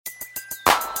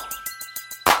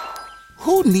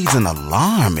Who needs an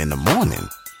alarm in the morning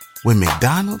when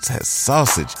McDonald's has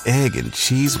sausage, egg, and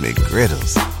cheese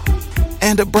McGriddles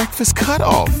and a breakfast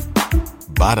cutoff?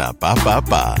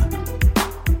 Ba-da-ba-ba-ba.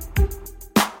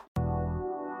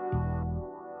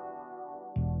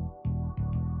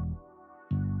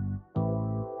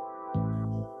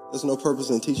 There's no purpose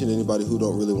in teaching anybody who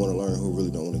don't really want to learn, who really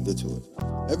don't want to get to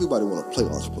it. Everybody want to play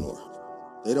entrepreneur.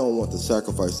 They don't want the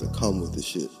sacrifice that come with this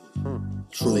shit.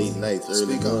 Truly. Late nights,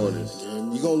 early mornings.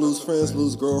 You're going to lose friends,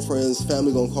 lose girlfriends,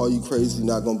 family going to call you crazy,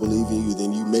 not going to believe in you,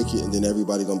 then you make it, and then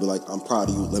everybody going to be like, I'm proud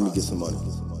of you, let me get some money.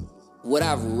 What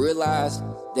I've realized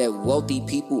that wealthy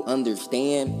people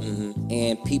understand,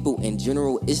 and people in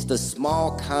general, it's the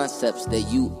small concepts that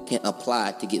you can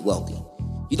apply to get wealthy.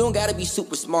 You don't gotta be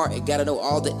super smart and gotta know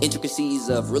all the intricacies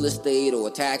of real estate or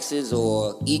taxes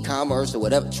or e-commerce or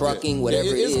whatever, trucking, whatever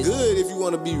it is. It's good if you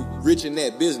want to be rich in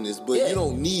that business, but you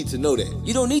don't need to know that.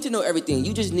 You don't need to know everything.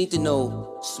 You just need to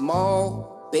know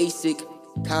small, basic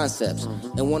concepts.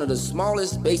 And one of the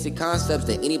smallest basic concepts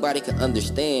that anybody can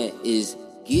understand is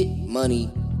get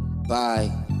money, buy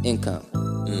income.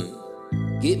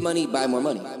 Get money, buy more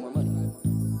money.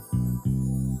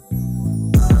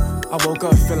 I woke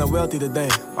up feeling wealthy today.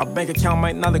 My bank account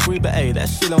might not agree, but hey, that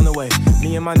shit on the way.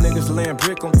 Me and my niggas laying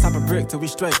brick on top of brick till we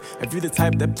straight. If you the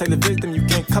type that play the victim, you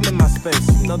can't come in my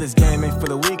space. You know this game ain't for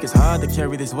the weak, it's hard to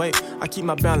carry this weight. I keep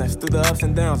my balance through the ups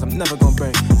and downs, I'm never gonna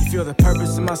break. You feel the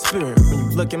purpose in my spirit when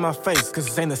you look in my face. Cause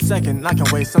this ain't a second I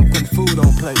can waste, I'm putting food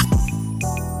on plate.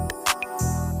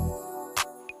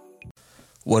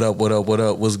 What up, what up, what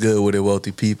up? What's good with it,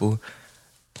 wealthy people?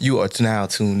 You are now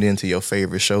tuned into your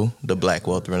favorite show, the Black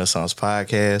Wealth Renaissance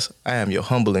Podcast. I am your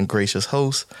humble and gracious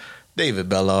host, David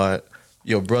Bellard,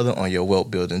 your brother on your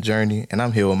wealth building journey, and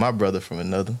I'm here with my brother from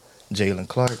another, Jalen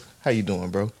Clark. How you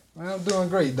doing, bro? Man, I'm doing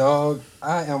great, dog.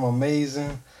 I am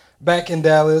amazing. Back in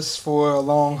Dallas for a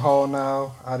long haul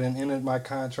now. I done ended my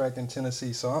contract in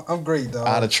Tennessee, so I'm great, dog.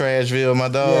 Out of Trashville, my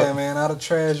dog? Yeah, man, out of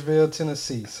Trashville,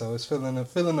 Tennessee. So it's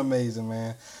feeling amazing,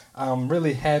 man. I'm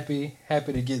really happy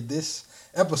to get this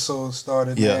episode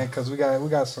started, man, because we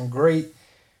got some great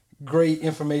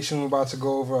information we're about to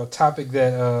go over, a topic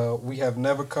that we have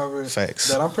never covered. Facts.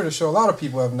 That I'm pretty sure a lot of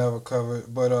people have never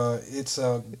covered, but it's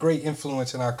a great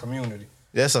influence in our community.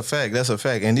 That's a fact. That's a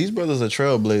fact. And these brothers are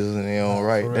trailblazers in their own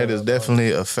right. That is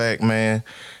definitely a fact, man.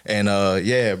 And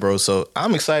yeah, bro. So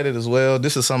I'm excited as well.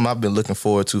 This is something I've been looking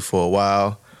forward to for a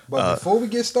while. But before we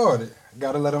get started,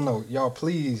 gotta let them know, y'all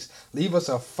please leave us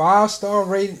a 5-star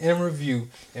rating and review,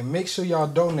 and make sure y'all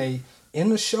donate in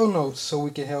the show notes so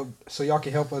y'all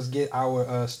can help us get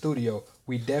our studio.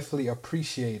 We definitely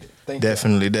appreciate it. Thank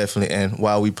you. Definitely. And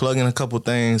while we plug in a couple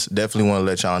things, definitely want to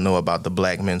let y'all know about the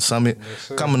Black Men Summit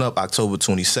coming up October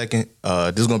 22nd.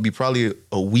 This is going to be probably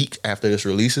a week after this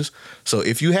releases. So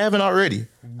if you haven't already,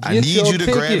 I need you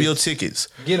to grab your tickets.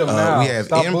 Get them now. We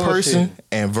have in-person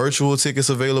and virtual tickets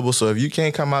available. So if you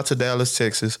can't come out to Dallas,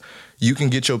 Texas, you can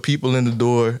get your people in the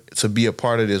door to be a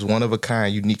part of this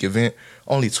one-of-a-kind unique event.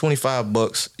 Only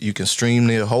 $25. You can stream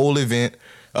the whole event.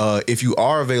 If you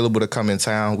are available to come in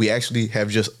town, we actually have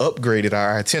just upgraded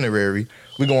our itinerary.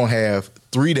 We're going to have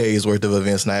 3 days worth of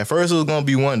events now. At first, it was going to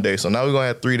be 1 day. So now we're going to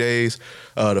have 3 days.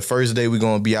 The first day, we're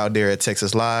going to be out there at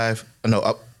Texas Live.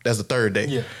 That's the third day.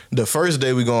 Yeah. The first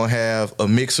day, we're going to have a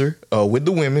mixer with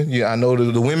the women. Yeah, I know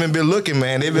the women been looking,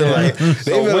 man. They've been like,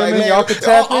 man, y'all can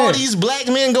tap all these black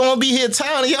men going to be here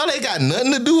town, and y'all ain't got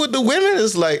nothing to do with the women.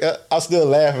 It's like, I still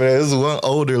laugh at it. This is one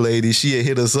older lady. She had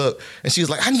hit us up, and she was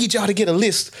like, I need y'all to get a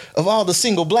list of all the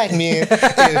single black men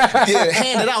and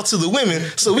hand it out to the women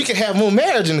so we can have more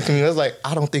marriage in the community. I was like,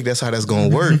 I don't think that's how that's going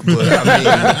to work, but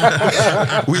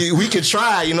I mean, we could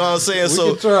try, you know what I'm saying?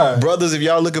 We can try. Brothers, if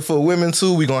y'all looking for women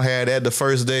too, we going to have that the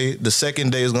first day. The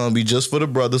second day is going to be just for the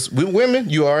brothers. With women,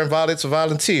 you are invited to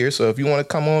volunteer. So if you want to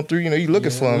come on through, you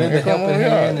looking for them. Help you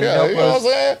know what I'm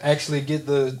saying? Actually get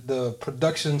the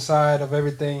production side of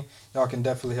everything. Y'all can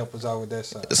definitely help us out with that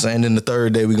side. And then the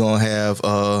third day, we're going to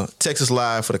have Texas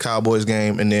Live for the Cowboys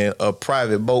game, and then a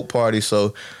private boat party.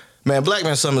 So, man, Black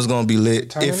Men Summit is going to be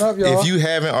lit. If you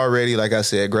haven't already, like I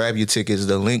said, grab your tickets.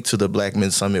 The link to the Black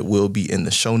Men Summit will be in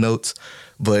the show notes.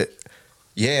 But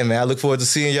yeah, man, I look forward to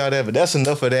seeing y'all there. But that's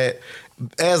enough of that.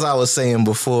 As I was saying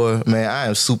before, man, I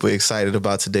am super excited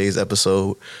about today's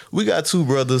episode. We got two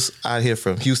brothers out here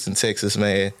from Houston, Texas,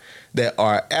 man, that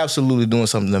are absolutely doing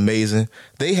something amazing.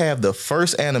 They have the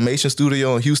first animation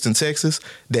studio in Houston, Texas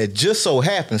that just so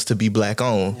happens to be black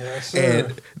owned. Yes, sir.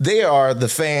 And they are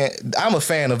I'm a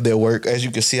fan of their work. As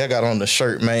you can see, I got on the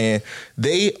shirt, man.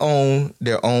 They own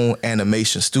their own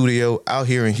animation studio out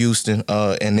here in Houston,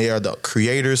 and they are the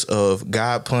creators of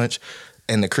God Punch.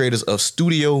 and the creators of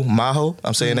Studio Maho.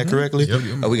 I'm saying that correctly.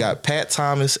 Yep. We got Pat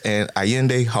Thomas and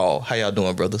Ayinde Hall. How y'all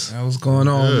doing, brothers? What's going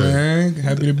on, man?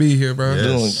 Happy to be here, bro.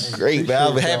 Yes. Doing great,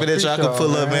 man. I'm happy that y'all could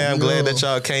pull up, man. I'm glad that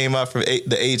y'all came out from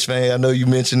the H, man. I know you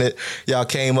mentioned it. Y'all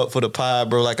came up for the pod,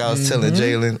 bro. Like I was telling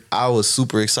Jalen, I was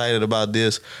super excited about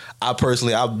this. I've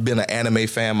been an anime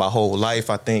fan my whole life.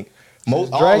 I think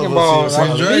Dragon Ball.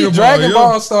 Dragon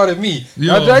Ball started me.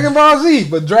 Not Dragon Ball Z,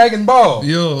 but Dragon Ball.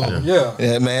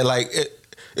 Yeah, man. Like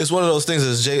it's one of those things.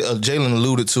 As Jalen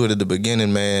alluded to it at the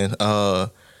beginning, man.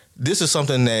 This is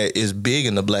something that is big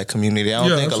in the black community. I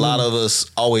don't think absolutely. A lot of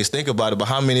us always think about it, but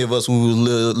how many of us when we were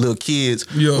little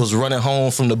kids was running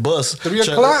home from the bus 3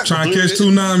 o'clock trying to catch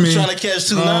Toonami. Trying to catch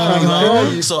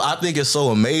Toonami. So I think it's so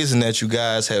amazing that you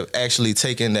guys have actually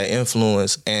taken that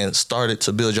influence and started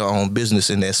to build your own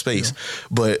business in that space.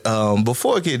 But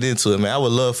before I get into it, man, I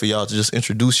would love for y'all to just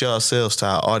introduce yourselves to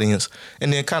our audience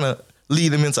and then kind of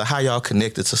lead them into how y'all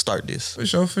connected to start this.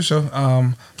 For sure.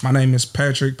 My name is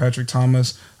Patrick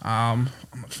Thomas. I'm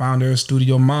a founder of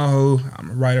Studio Maho.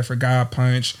 I'm a writer for God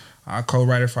Punch.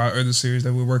 Co-writer for our other series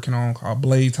that we're working on called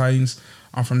Blade Titans.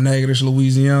 I'm from Natchitoches,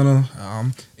 Louisiana.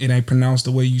 It ain't pronounced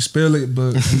the way you spell it,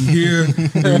 but we here,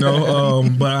 you know.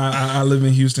 But I live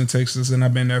in Houston, Texas, and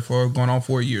I've been there for going on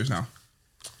 4 years now.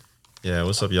 Yeah,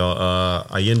 what's up, y'all?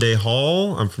 Ayinde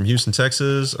Hall. I'm from Houston,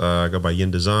 Texas. I go by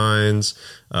Yin Designs.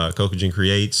 Kokujin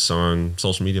Creates on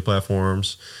social media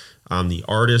platforms. I'm the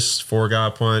artist for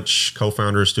God Punch,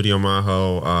 co-founder of Studio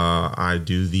Maho. I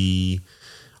do the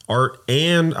art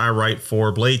and I write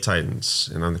for Blade Titans,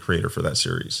 and I'm the creator for that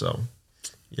series. So,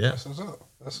 yeah. That's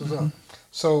what's up.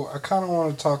 So I kind of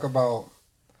want to talk about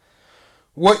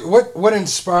what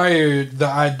inspired the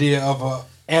idea of a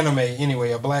anime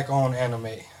anyway, a black-owned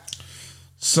anime.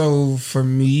 So for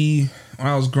me, when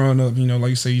I was growing up, you know, like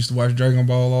you say, I used to watch Dragon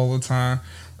Ball all the time.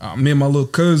 Me and my little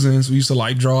cousins, we used to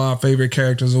like draw our favorite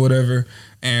characters or whatever,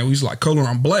 and we used to like color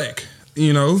on black,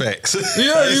 you know. Facts.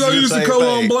 Yeah, you know, you used to color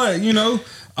on black, you know.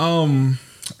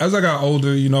 As I got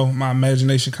older, you know, my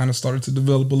imagination kind of started to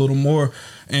develop a little more,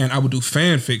 and I would do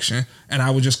fan fiction, and I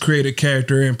would just create a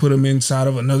character and put them inside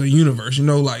of another universe, you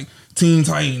know, like Teen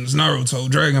Titans, Naruto,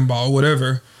 Dragon Ball,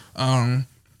 whatever.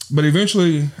 But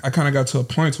eventually, I kind of got to a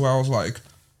point where I was like,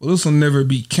 well, this will never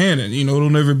be canon. You know, it'll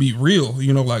never be real.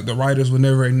 You know, like the writers would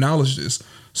never acknowledge this.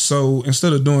 So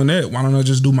instead of doing that, why don't I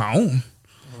just do my own?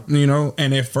 You know,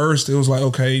 and at first it was like,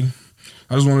 okay,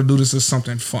 I just want to do this as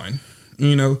something fun,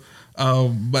 you know.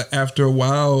 But after a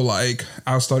while, like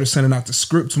I started sending out the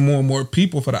script to more and more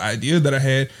people for the idea that I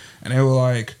had. And they were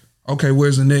like, okay,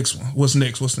 where's the next one? What's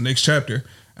next? What's the next chapter?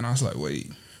 And I was like, wait,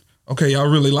 okay,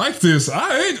 y'all really like this. All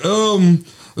right,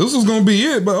 this was going to be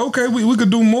it. But okay, we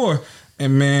could do more.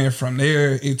 And man, from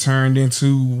there, it turned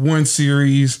into one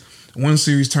series. One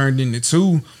series turned into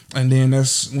two. And then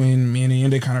that's when me and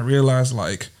Ayinde kind of realized,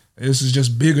 like, this is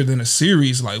just bigger than a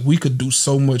series. Like, we could do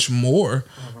so much more.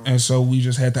 Mm-hmm. And so we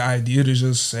just had the idea to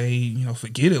just say, you know,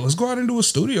 forget it. Let's go out and do a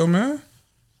studio, man.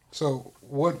 So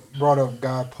what brought up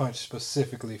God Punch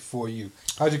specifically for you?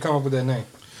 How'd you come up with that name?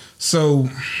 So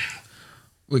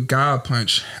with God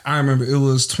Punch, I remember it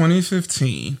was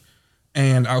 2015.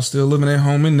 And I was still living at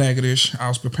home in Natchitoches. I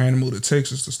was preparing to move to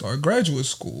Texas to start graduate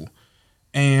school.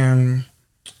 And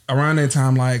around that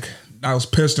time, like, I was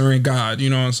pestering God, you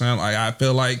know what I'm saying? Like, I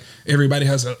felt like everybody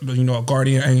has a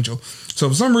guardian angel. So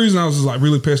for some reason, I was just like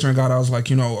really pestering God. I was like,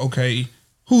 you know, okay,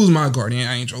 who's my guardian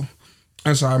angel?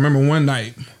 And so I remember one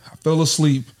night I fell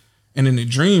asleep, and in the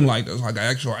dream, like, there was like an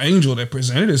actual angel that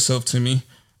presented itself to me.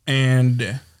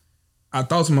 And I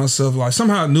thought to myself, like,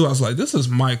 somehow I knew, I was like, this is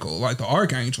Michael, like the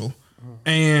archangel.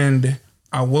 And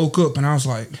I woke up and I was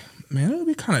like, man, it would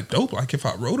be kind of dope, like, if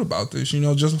I wrote about this, you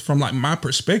know, just from like my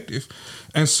perspective.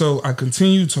 And so I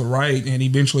continued to write, and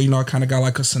eventually, you know, I kind of got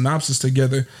like a synopsis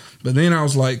together. But then I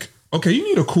was like, okay, you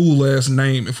need a cool ass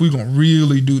name if we're gonna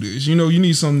really do this. You know, you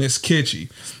need something that's catchy.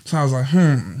 So I was like,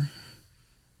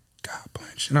 God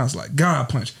Punch. And I was like, God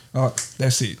Punch.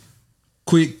 That's it.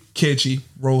 Quick, catchy,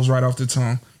 rolls right off the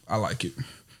tongue. I like it.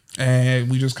 And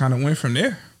we just kind of went from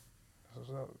there.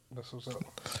 That's what's up.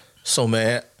 So,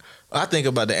 man, I think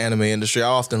about the anime industry. I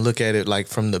often look at it like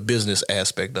from the business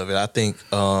aspect of it. I think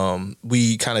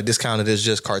we kind of discount it as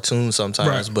just cartoons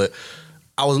sometimes, right. But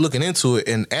I was looking into it,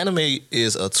 and anime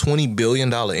is a $20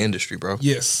 billion industry, bro.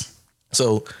 Yes.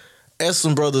 So, as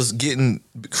some brothers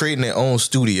creating their own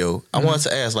studio, I wanted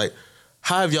to ask, like,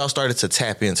 how have y'all started to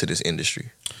tap into this industry?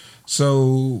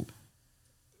 So,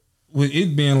 with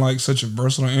it being like such a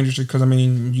versatile industry, because I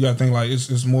mean, you got to think like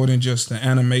it's more than just the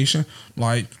animation.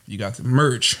 Like you got the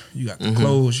merch, you got the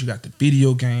clothes, you got the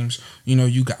video games, you know,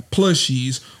 you got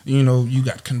plushies, you know, you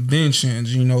got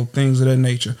conventions, you know, things of that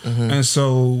nature. And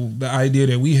so the idea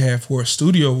that we had for a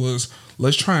studio was,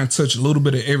 let's try and touch a little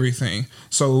bit of everything.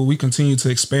 So we continue to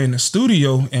expand the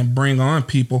studio and bring on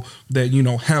people that, you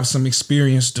know, have some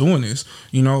experience doing this.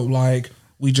 You know, like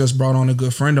we just brought on a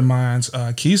good friend of mine's,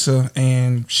 Kisa,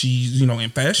 and she's, you know,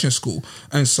 in fashion school.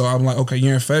 And so I'm like, okay,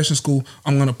 you're in fashion school.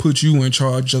 I'm going to put you in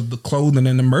charge of the clothing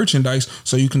and the merchandise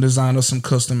so you can design us some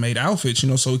custom made outfits, you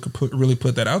know, so we could really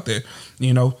put that out there.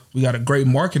 You know, we got a great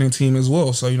marketing team as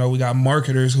well. So, you know, we got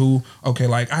marketers who, okay,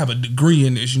 like I have a degree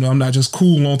in this, you know, I'm not just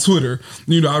cool on Twitter.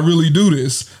 You know, I really do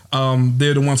this.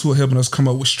 They're the ones who are helping us come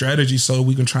up with strategies so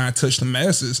we can try and touch the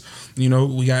masses. You know,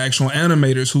 we got actual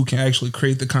animators who can actually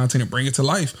create the content and bring it to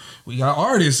life. We got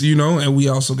artists, you know, and we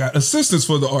also got assistants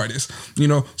for the artists, you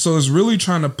know. So it's really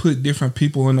trying to put different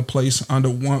people in a place under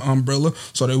one umbrella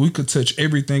so that we could touch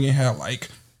everything and have like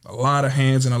a lot of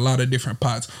hands in a lot of different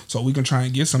pots so we can try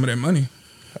and get some of that money.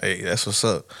 Hey, that's what's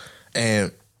up.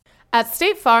 And at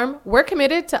State Farm, we're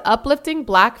committed to uplifting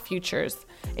Black futures.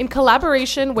 In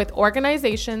collaboration with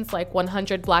organizations like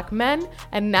 100 Black Men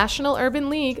and National Urban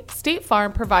League, State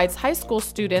Farm provides high school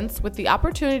students with the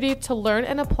opportunity to learn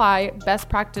and apply best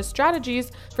practice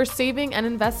strategies for saving and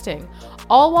investing,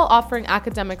 all while offering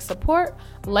academic support,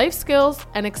 life skills,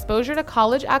 and exposure to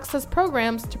college access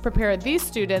programs to prepare these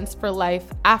students for life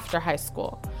after high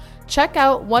school. Check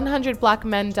out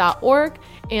 100blackmen.org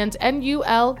and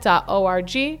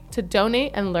nul.org to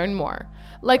donate and learn more.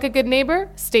 Like a good neighbor,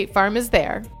 State Farm is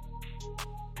there.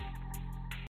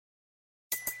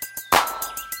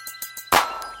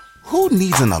 Who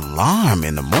needs an alarm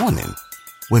in the morning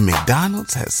when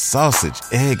McDonald's has sausage,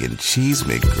 egg, and cheese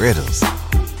McGriddles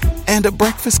and a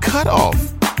breakfast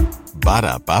cutoff?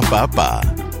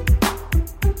 Ba-da-ba-ba-ba.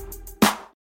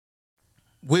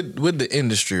 With the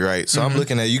industry, right? So I'm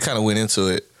looking at, you kind of went into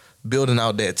it, building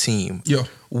out that team. Yeah.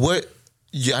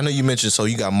 I know you mentioned, so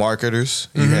you got marketers,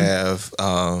 you have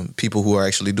people who are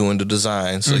actually doing the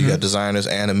design. So you got designers,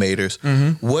 animators.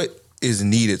 What is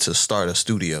needed to start a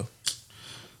studio?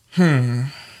 I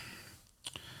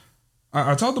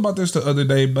talked about this the other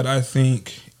day, but I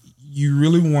think you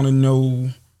really want to know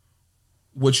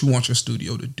what you want your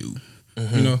studio to do.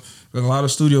 You know, a lot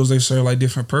of studios, they serve like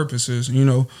different purposes. You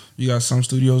know, you got some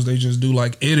studios, they just do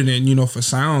like editing, you know, for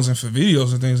sounds and for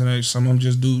videos and things. And some of them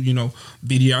just do, you know,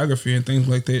 videography and things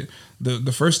like that.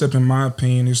 The first step, in my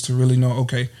opinion, is to really know,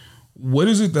 okay, what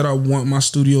is it that I want my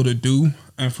studio to do?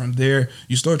 And from there,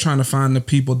 you start trying to find the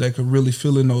people that could really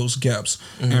fill in those gaps.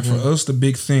 And for us, the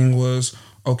big thing was,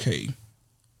 okay,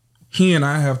 he and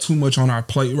I have too much on our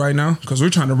plate right now because we're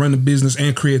trying to run the business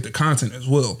and create the content as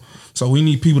well. So we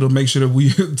need people to make sure that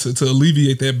we to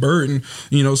alleviate that burden,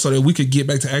 you know, so that we could get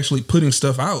back to actually putting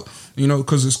stuff out, you know,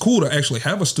 because it's cool to actually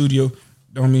have a studio.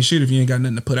 Don't mean shit if you ain't got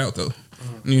nothing to put out though,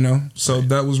 you know. So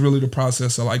that was really the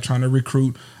process of like trying to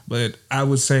recruit. But I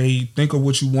would say think of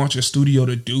what you want your studio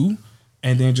to do,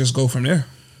 and then just go from there.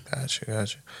 Gotcha.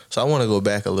 So I want to go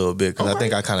back a little bit because I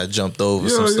think I kind of jumped over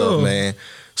some stuff, man.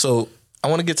 So I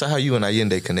want to get to how you and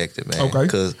Ayinde connected, man. Okay.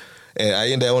 Because and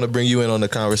Ayinde, I want to bring you in on the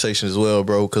conversation as well,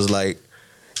 bro. Because like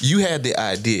you had the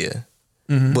idea,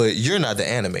 but you're not the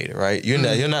animator, right?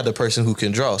 You're not the person who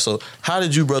can draw. So how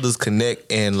did you brothers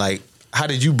connect, and like how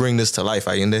did you bring this to life,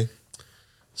 Ayinde?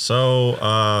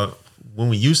 So when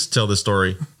we used to tell this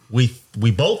story, we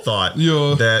both thought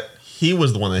that he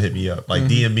was the one that hit me up, like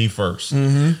DM me first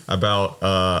about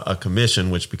a commission,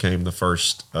 which became the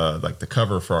first, like the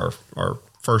cover for our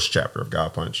first chapter of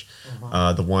God Punch,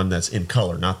 the one that's in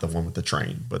color, not the one with the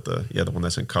train, but the one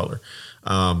that's in color.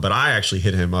 But I actually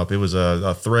hit him up. It was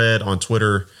a thread on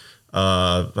Twitter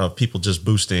of people just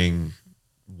boosting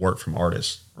work from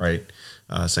artists, right?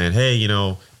 Saying, hey, you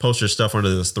know, post your stuff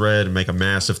under this thread and make a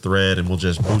massive thread, and we'll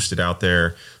just boost it out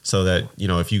there so that, you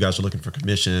know, if you guys are looking for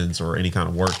commissions or any kind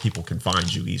of work, people can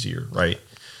find you easier, right?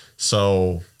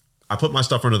 So I put my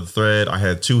stuff under the thread. I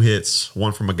had 2 hits,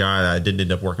 one from a guy that I didn't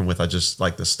end up working with. I just,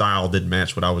 like, the style didn't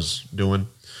match what I was doing.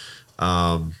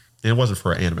 And it wasn't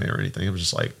for an anime or anything. It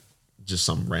was just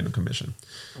some random commission.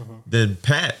 Then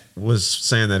Pat was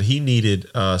saying that he needed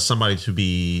somebody to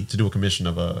do a commission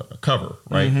of a cover,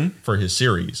 right, for his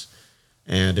series.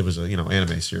 And it was a, you know,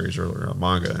 anime series or a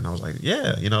manga. And I was like,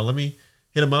 yeah, you know, let me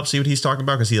hit him up, see what he's talking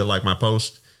about, because he had liked my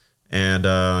post. And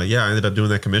I ended up doing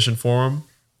that commission for him.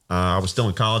 I was still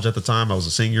in college at the time. I was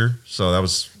a senior. So that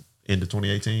was into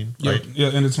 2018, right? Yeah,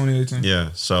 end of 2018.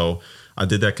 Yeah. So I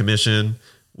did that commission.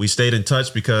 we stayed in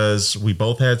touch because we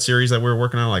both had series that we were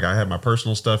working on. Like I had my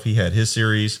personal stuff. He had his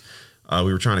series.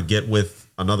 We were trying to get with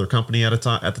another company at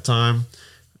the time.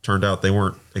 Turned out they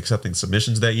weren't accepting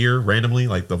submissions that year randomly.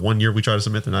 Like the 1 year we tried to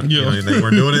submit, they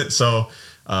weren't doing it. So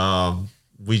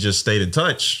we just stayed in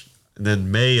touch. And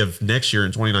then May of next year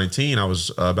in 2019, I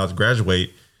was about to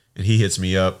graduate, and he hits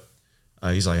me up.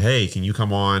 He's like, "Hey, can you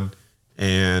come on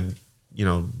and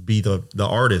be the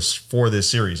artist for this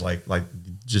series, like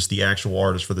just the actual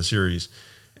artist for the series?"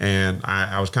 And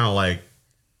I was kind of like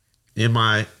in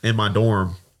my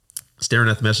dorm, staring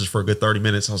at the message for a good 30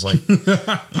 minutes. I was like,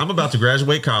 I'm about to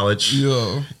graduate college,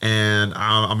 and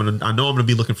I know I'm gonna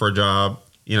be looking for a job.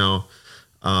 Do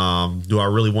I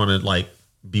really want to like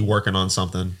be working on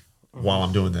something while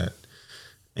I'm doing that?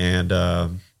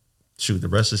 And shoot, the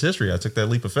rest is history. I took that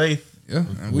leap of faith. Yeah,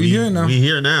 and we here now. We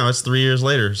here now. It's 3 years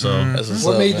later. So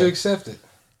what made you accept it?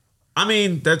 I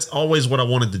mean, that's always what I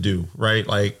wanted to do, right?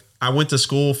 Like I went to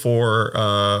school for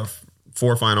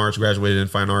fine arts, graduated in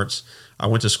fine arts. I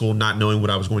went to school not knowing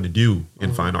what I was going to do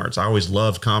in fine arts. I always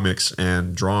loved comics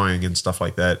and drawing and stuff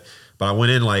like that. But I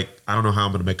went in like, I don't know how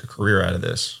I'm going to make a career out of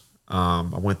this. I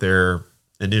went there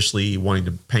initially wanting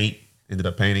to paint, ended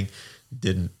up painting,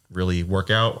 didn't really work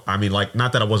out. I mean, like,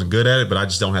 not that I wasn't good at it, but I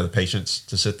just don't have the patience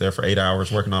to sit there for 8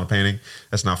 hours working on a painting.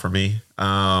 That's not for me.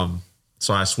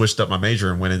 So I switched up my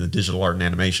major and went into digital art and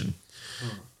animation.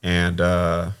 And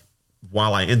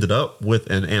while I ended up with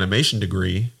an animation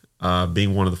degree,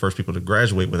 being one of the first people to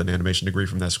graduate with an animation degree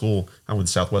from that school, I went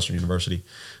to Southwestern University.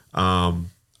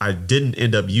 I didn't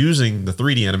end up using the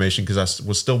 3D animation because I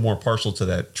was still more partial to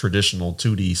that traditional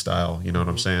 2D style. You know what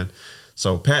I'm saying?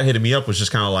 So Pat hitting me up was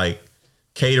just kind of like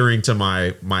catering to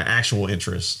my actual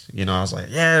interest. I was like,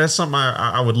 yeah, that's something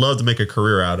I would love to make a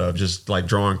career out of, just like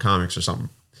drawing comics or something.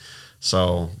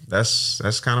 So that's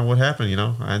kind of what happened.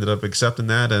 I ended up accepting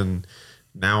that, and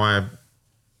now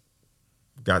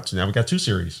we got 2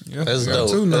 series. Yeah, that's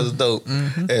dope. That's dope.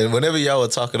 Mm-hmm. And whenever y'all were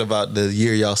talking about the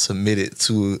year y'all submitted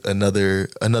to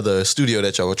another studio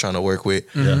that y'all were trying to work with,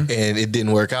 and it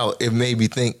didn't work out, it made me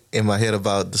think in my head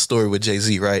about the story with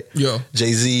Jay-Z, right? Yeah.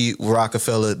 Jay-Z,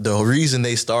 Rockefeller, the reason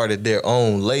they started their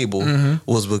own label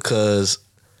was because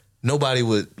nobody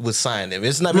would sign them.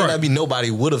 It's not may not be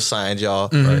nobody would have signed y'all,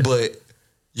 but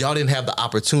y'all didn't have the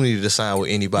opportunity to sign with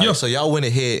anybody. Yeah. So y'all went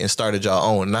ahead and started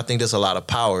y'all own. And I think there's a lot of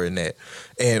power in that.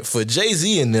 And for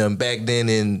Jay-Z and them back then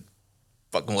in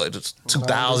fucking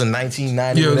 2000,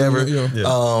 1990, whatever,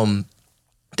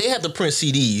 they had to print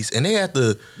CDs and they had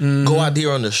to go out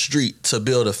there on the street to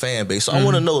build a fan base. So I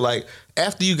want to know, like,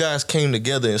 after you guys came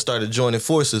together and started joining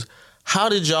forces, how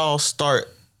did y'all start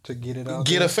to get it out?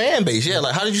 Get a fan base? Yeah,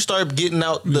 like how did you start getting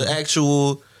out the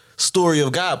actual story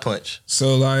of God Punch?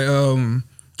 So like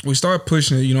we started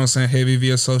pushing it, heavy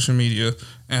via social media.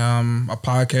 A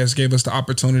podcast gave us the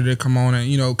opportunity to come on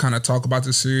and, kind of talk about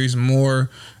the series more.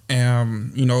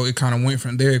 And, it kind of went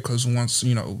from there because once,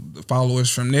 the followers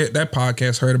from that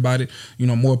podcast heard about it,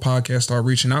 more podcasts started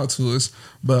reaching out to us.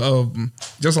 But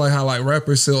just like how like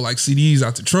rappers sell like CDs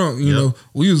out the trunk,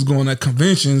 we was going at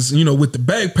conventions, with the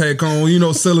backpack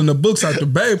on, selling the books out the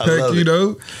backpack,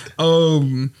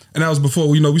 and that was before,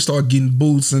 we started getting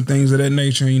booths and things of that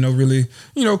nature, really,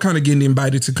 kind of getting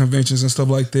invited to conventions and stuff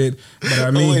like that. But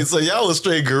I mean, wait, so y'all was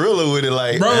straight guerrilla with it,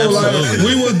 like, bro, like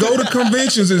we would go to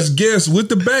conventions as guests with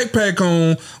the backpack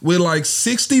on with like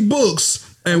 60 books.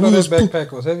 And that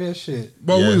backpack was heavy as shit.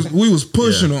 But we was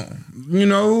pushing them,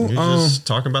 just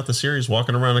talking about the series,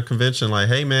 walking around a convention like,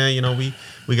 hey man,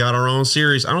 we got our own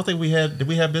series. I don't think did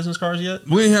we have business cards yet?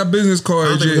 We didn't have business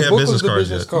cards yet. We had business cards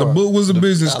yet. The book was a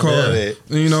business card.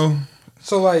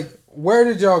 So like, where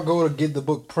did y'all go to get the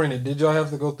book printed? Did y'all have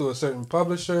to go through a certain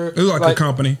publisher? It was like a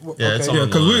company. Yeah,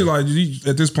 because we like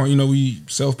at this point, we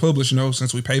self-publish,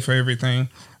 since we pay for everything.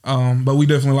 But we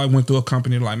definitely like went through a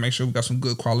company to like make sure we got some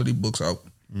good quality books out.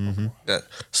 Mm-hmm. Yeah.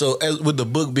 So as with the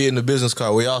book being the business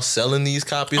card, were y'all selling these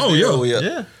copies? Oh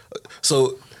yeah.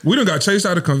 So we done got chased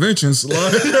out of conventions,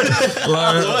 like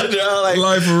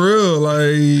for real,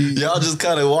 like y'all just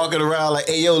kind of walking around like,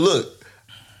 hey yo, look.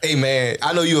 Hey man,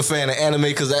 I know you're a fan of anime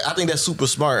because I think that's super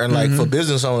smart, and like for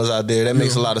business owners out there, that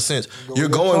makes a lot of sense. You're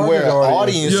going where an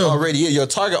audience already is. Your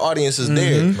target audience is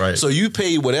there, right? So you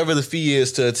pay whatever the fee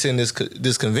is to attend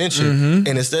this convention, and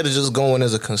instead of just going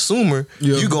as a consumer,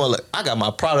 you going like, I got my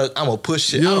product, I'm gonna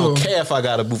push it. I don't care if I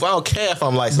got a booth. I don't care if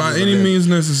I'm licensed by any means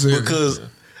necessary, because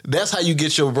that's how you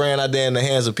get your brand out there in the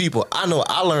hands of people. I know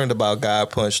I learned about God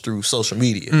Punch through social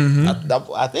media.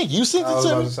 I think you sent it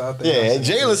to me. Yeah,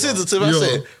 Jalen sent it to me. I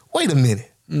said, wait a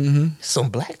minute. Some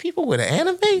black people with an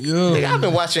anime? Yeah. Nigga, I've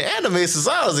been watching anime since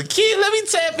I was a kid. Let me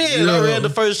tap in. Yeah. I read the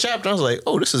first chapter. I was like,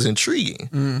 oh, this is intriguing.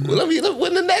 Well, let me look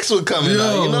when the next one coming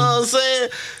out. You know what I'm saying?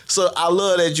 So I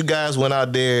love that you guys went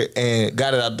out there and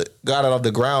got it off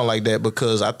the ground like that,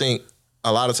 because I think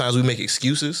a lot of times we make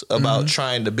excuses about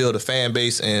trying to build a fan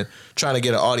base and trying to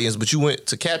get an audience, but you went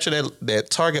to capture that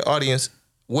target audience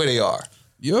where they are.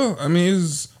 Yeah, I mean,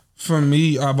 for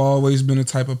me, I've always been the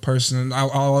type of person, I'll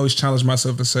always challenge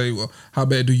myself to say, well, how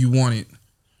bad do you want it?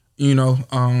 You know,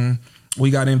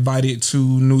 we got invited to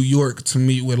New York to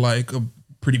meet with like a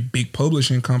pretty big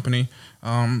publishing company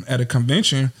at a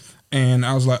convention. And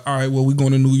I was like, all right, well, we're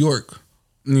going to New York,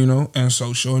 you know? And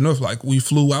so sure enough, like we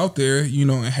flew out there, you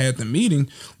know, and had the meeting,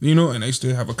 you know, and they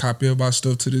still have a copy of our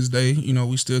stuff to this day. You know,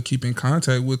 we still keep in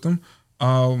contact with them.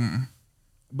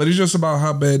 But it's just about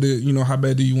how bad do you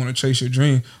want to chase your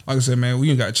dream? Like I said, man,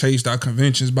 we got chased out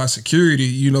conventions by security,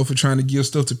 you know, for trying to give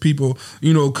stuff to people,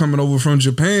 you know, coming over from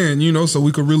Japan, you know, so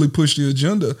we could really push the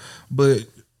agenda. But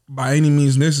by any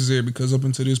means necessary, because up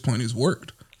until this point, it's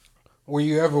worked. Were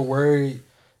you ever worried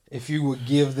if you would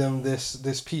give them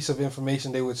this piece of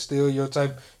information, they would steal your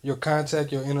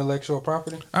contact, your intellectual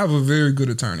property? I have a very good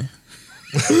attorney.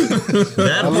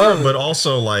 That part, but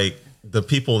also like, the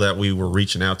people that we were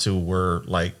reaching out to were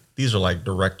like, these are like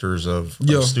directors of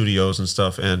studios and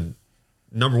stuff. And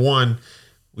number one,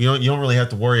 you don't really have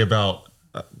to worry about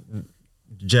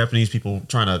Japanese people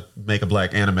trying to make a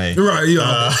black anime. Right,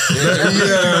 yeah.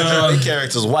 The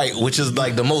character's white, which is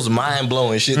like the most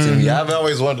mind-blowing shit to me. I've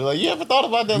always wondered, like, you ever thought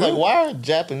about that? Like, why are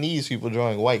Japanese people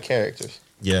drawing white characters?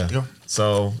 Yeah.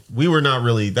 So we were not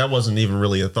really, that wasn't even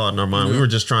really a thought in our mind. We were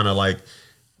just trying to like,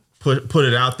 put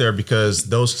it out there, because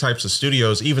those types of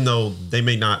studios, even though they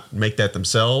may not make that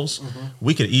themselves,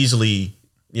 we could easily,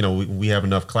 you know, we have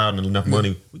enough clout and enough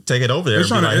money, we take it over there and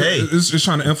be like, hey, it's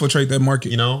trying to infiltrate that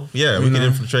market. You know, we can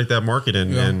infiltrate that market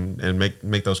and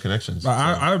make those connections.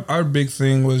 Our big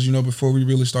thing was, you know, before we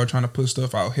really start trying to put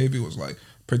stuff out heavy, was like,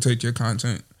 protect your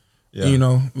content. Yeah. You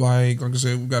know, like I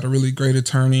said, we got a really great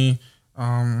attorney.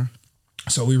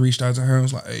 So we reached out to her and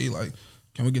was like, hey, like,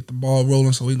 can we get the ball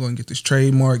rolling so we going to get this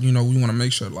trademark? You know, we want to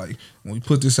make sure, like, when we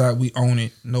put this out, we own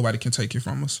it. Nobody can take it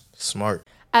from us. Smart.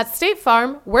 At State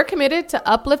Farm, we're committed to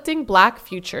uplifting Black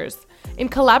futures. In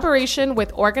collaboration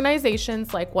with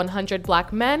organizations like 100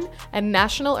 Black Men and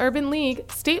National Urban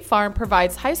League, State Farm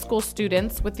provides high school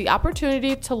students with the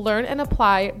opportunity to learn and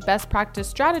apply best practice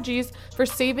strategies for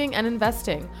saving and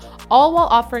investing, all while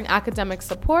offering academic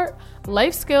support,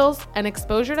 life skills, and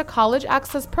exposure to college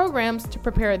access programs to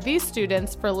prepare these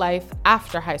students for life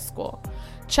after high school.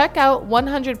 Check out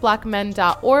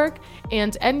 100blackmen.org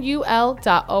and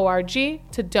nul.org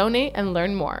to donate and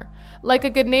learn more. Like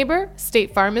a good neighbor,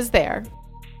 State Farm is there.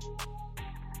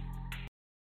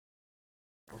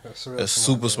 That's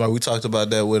super smart. We talked about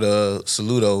that with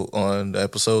Saludo on the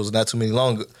episodes not too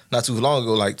long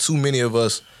ago. Like, too many of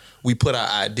us, we put our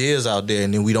ideas out there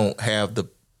and then we don't have the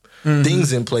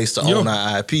things in place to own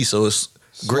our IP. So it's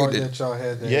great that y'all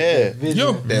had that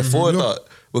vision. That forethought.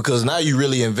 Because now you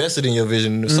really invested in your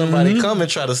vision. If somebody come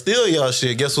and try to steal y'all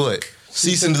shit, guess what?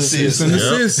 Cease and desist. Cease and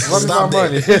desist. Stop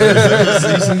money.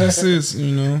 Cease and desist,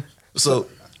 you know. So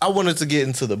I wanted to get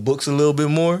into the books a little bit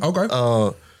more. Okay.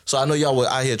 So I know y'all were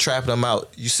out here trapping them out.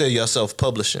 You said you're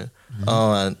self-publishing.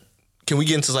 Can we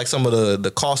get into like some of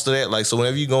the cost of that? Like, so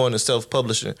whenever you go into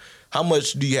self-publishing, how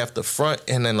much do you have to front?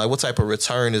 And then like, what type of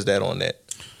return is that on that?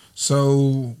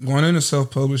 So going into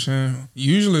self-publishing,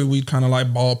 usually we kind of like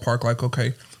ballpark, like,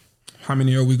 okay, how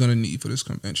many are we going to need for this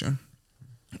convention?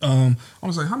 I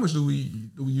want to say, how much do we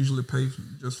usually pay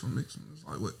just for mixing? It's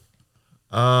like what?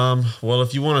 Well,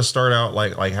 if you want to start out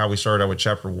like how we started out with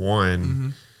chapter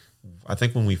 1, I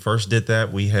think when we first did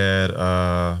that, we had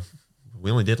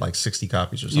we only did like 60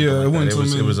 copies or something. Yeah, like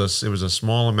that. It was a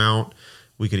small amount.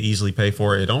 We could easily pay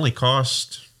for it. It only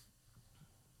cost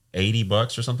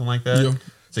 $80 or something like that. Yeah.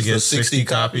 To get 60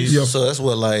 copies. Yeah. So that's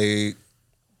what, like,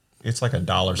 it's like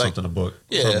 $1 something a book.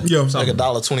 Yeah. Something. Like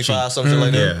 $1.25, something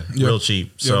like that. Yeah, real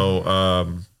cheap. Yeah.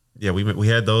 So we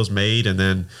had those made, and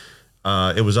then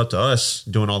it was up to us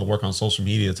doing all the work on social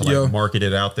media to like market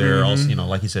it out there. Also, you know,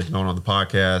 like you said, going on the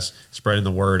podcast, spreading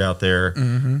the word out there,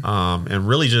 and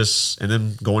really and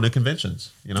then going to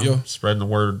conventions, you know, spreading the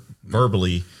word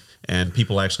verbally, and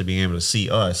people actually being able to see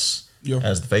us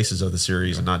as the faces of the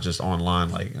series and not just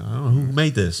online. Like, I don't know who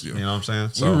made this. You know what I'm saying?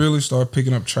 So we really started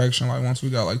picking up traction like once we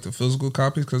got like the physical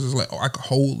copies, because it's like, oh, I could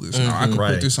hold this now. I could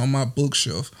put this on my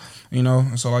bookshelf. You know,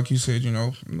 and so like you said, you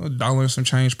know, $1 and some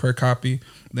change per copy.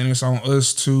 Then it's on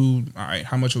us to, all right,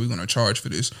 how much are we going to charge for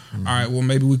this? All right, well,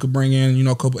 maybe we could bring in, you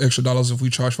know, a couple extra dollars if we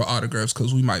charge for autographs,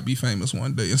 because we might be famous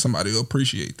one day and somebody will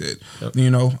appreciate that.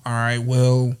 You know, all right,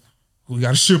 well, we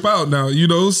got to ship out now, you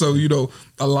know? So, you know,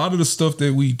 a lot of the stuff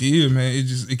that we did, man,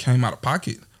 it came out of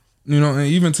pocket. You know, and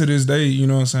even to this day, you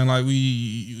know what I'm saying? Like,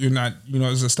 we're not, you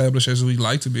know, as established as we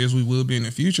like to be, as we will be in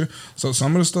the future. So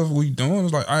some of the stuff we doing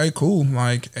is like, all right, cool.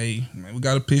 Like, hey, man, we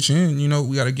got to pitch in, you know,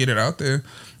 we got to get it out there.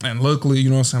 And luckily, you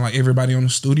know what I'm saying? Like, everybody on the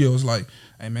studio is like,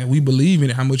 hey, man, we believe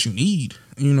in it, how much you need,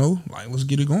 you know? Like, let's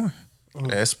get it going.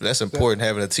 That's important,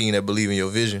 having a team that believe in your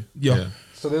vision. Yeah.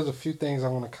 So there's a few things I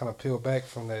want to kind of peel back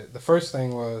from that. The first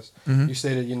thing was you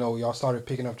stated, you know, y'all started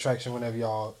picking up traction whenever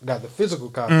y'all got the physical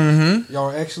copies.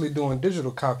 Y'all are actually doing digital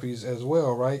copies as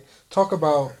well, right? Talk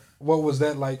about what was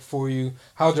that like for you?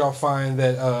 How'd y'all find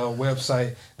that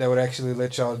website that would actually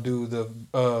let y'all do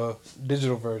the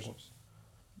digital versions?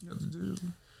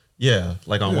 Yeah,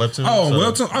 like on Webtoon.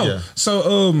 Webtoon.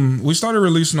 So we started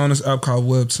releasing on this app called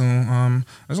Webtoon.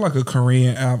 It's like a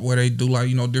Korean app where they do like,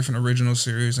 you know, different original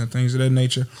series and things of that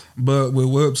nature. But with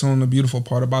Webtoon, the beautiful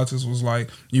part about this was like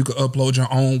you could upload your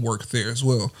own work there as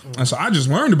well. And so I just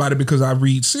learned about it because I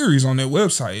read series on that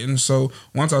website. And so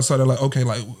once I started like, okay,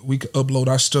 like we could upload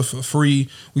our stuff for free.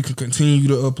 We can continue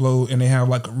to upload, and they have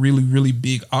like a really, really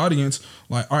big audience.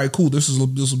 Like, all right, cool. This will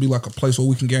be like a place where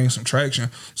we can gain some traction.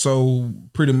 So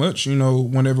pretty much, you know,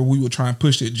 whenever we would try and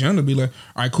push the agenda, be like,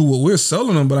 all right, cool. Well, we're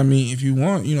selling them, but I mean, if you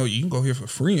want, you know, you can go here for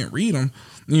free and read them.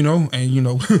 You know, and you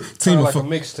know, team of like a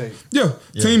mixtape. Yeah,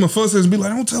 team of us be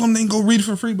like, don't tell them they can go read it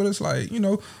for free. But it's like, you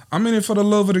know, I'm in it for the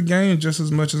love of the game just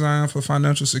as much as I am for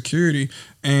financial security.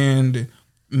 And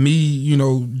me, you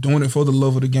know, doing it for the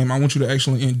love of the game. I want you to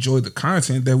actually enjoy the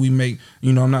content that we make.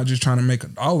 You know, I'm not just trying to make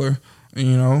 $1.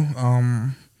 You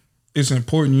know, it's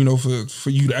important, you know, for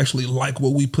you to actually like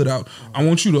what we put out. I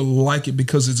want you to like it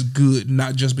because it's good,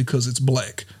 not just because it's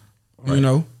black. Right. You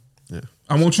know.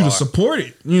 I want you to support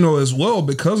it, you know, as well,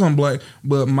 because I'm black.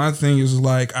 But my thing is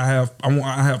like I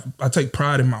take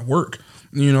pride in my work,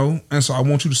 you know, and so I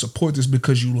want you to support this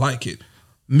because you like it.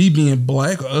 Me being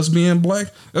black or us being black,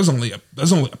 that's only a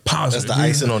positive. That's the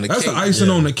icing on the cake. That's the icing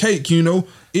on the cake, you know.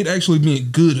 It actually being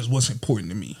good is what's important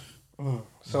to me.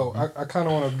 So I kind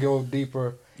of want to go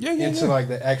deeper into like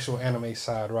the actual anime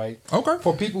side, right? Okay.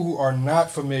 For people who are not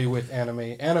familiar with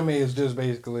anime is just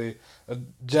basically a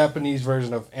Japanese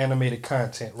version of animated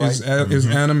content, right? It's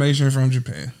animation from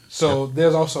Japan. So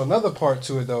there's also another part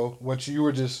to it, though, what you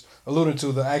were just alluding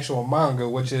to, the actual manga,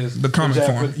 which is the comic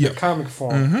form. The comic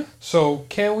form. So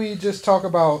can we just talk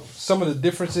about some of the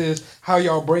differences, how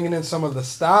y'all bringing in some of the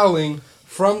styling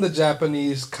from the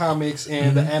Japanese comics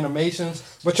and the animations,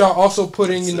 but y'all also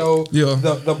putting, you know,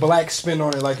 the black spin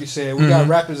on it, like you said. We got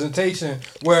representation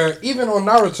where even on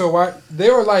Naruto, right, they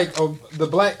were like the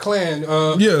Black Clan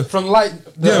from Light.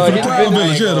 From the Cloud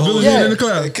Village, the village in the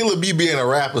cloud. Killer B being a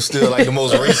rapper still like the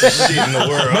most racist shit in the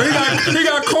world. But he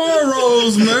got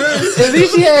cornrows, man. At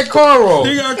least he had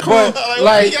cornrows. He got cornrows.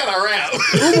 Like, he got a rap.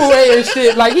 Ubu and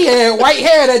shit, like he had white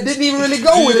hair that didn't even really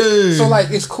go with it. So like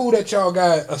it's cool that y'all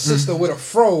got a sister with a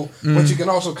fro, but you can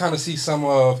also kind of see some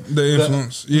of the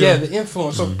influence. The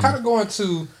influence. So kind of going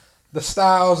to the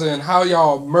styles and how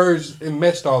y'all merged and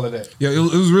meshed all of that. Yeah, it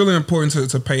was really important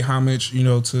to pay homage, you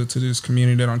know, to this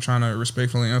community that I'm trying to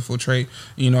respectfully infiltrate.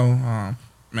 You know,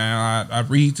 man, I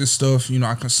read this stuff, you know,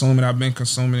 I consume it. I've been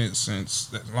consuming it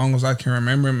since as long as I can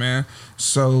remember, man.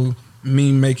 So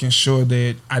me making sure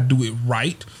that I do it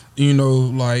right, you know,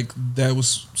 like that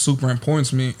was super important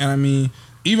to me. And I mean,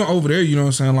 even over there, you know what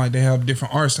I'm saying, like they have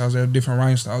different art styles, they have different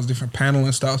writing styles, different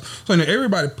paneling styles. So, you know,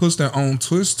 everybody puts their own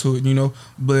twist to it, you know,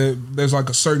 but there's like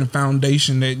a certain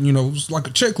foundation that, you know, it's like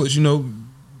a checklist, you know,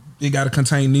 it got to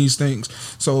contain these things.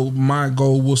 So my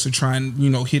goal was to try and, you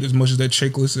know, hit as much of that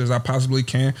checklist as I possibly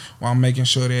can while making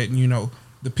sure that, you know,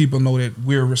 the people know that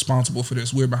we're responsible for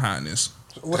this, we're behind this.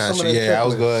 What's some of that checklist? I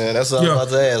was going. That's what I was about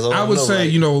to ask. I would say,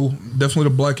 you know, definitely the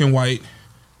black and white.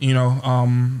 You know,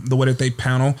 the way that they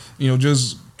panel, you know,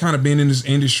 just kind of being in this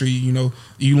industry, you know,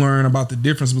 you learn about the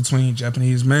difference between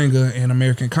Japanese manga and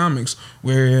American comics,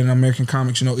 where in American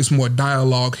comics, you know, it's more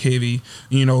dialogue heavy.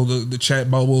 You know, the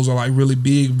chat bubbles are like really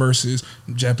big versus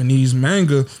Japanese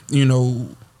manga, you know,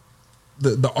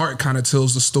 the art kind of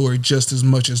tells the story just as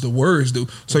much as the words do.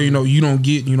 So, you know, you don't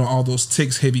get, you know, all those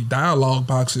text heavy dialogue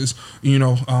boxes, you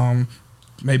know,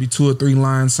 maybe 2 or 3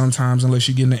 lines sometimes, unless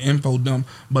you're getting the info dump.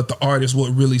 But the art is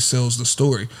what really sells the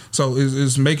story. So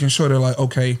it's making sure they're like,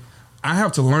 okay, I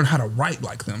have to learn how to write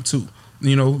like them too.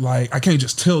 You know, like I can't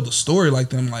just tell the story like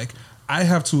them. Like I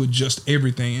have to adjust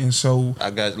everything, and so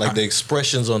I got the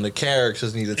expressions on the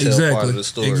characters need to tell part of the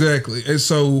story. Exactly, and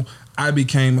so I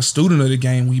became a student of the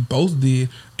game. We both did,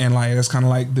 and like that's kind of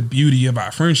like the beauty of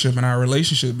our friendship and our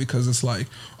relationship, because it's like,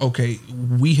 okay,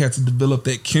 we had to develop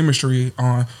that chemistry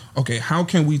on, okay, how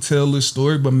can we tell this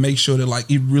story but make sure that like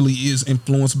it really is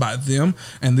influenced by them,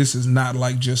 and this is not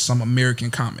like just some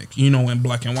American comic, you know, in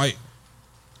black and white.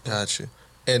 Gotcha.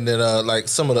 And then like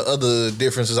some of the other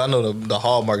differences, I know the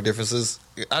hallmark differences.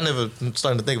 I never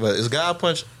started to think about it. Is God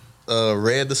Punch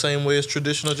read the same way as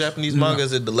traditional Japanese manga? No.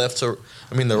 Is it the right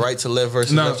to left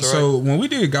versus left to right? So when we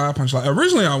did God Punch, like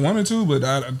originally I wanted to, but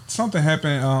something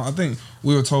happened. I think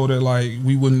we were told that like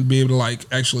we wouldn't be able to like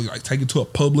actually like take it to a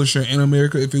publisher in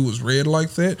America if it was read like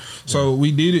that. So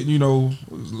we did it, you know,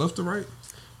 left to right.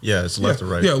 Yeah, it's left to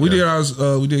right. Yeah, we did ours.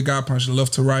 We did God Punch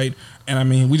left to right, and I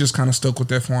mean, we just kind of stuck with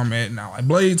that format. Now, like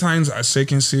Blade Titans, our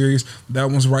second series, that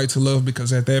one's right to left,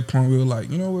 because at that point we were like,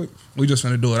 you know what, we just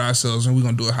gonna do it ourselves, and we're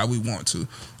gonna do it how we want to,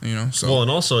 you know. So well, and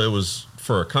also it was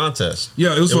for a contest.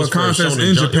 Yeah, it was for a contest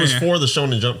in Japan. It was for the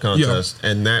Shonen Jump contest,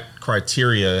 and that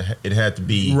criteria, it had to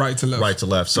be right to left. Right to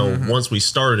left. So once we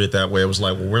started it that way, it was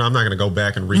like, well, I'm not going to go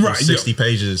back and read 60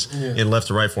 pages in left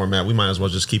to right format. We might as well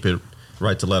just keep it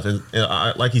right to left. And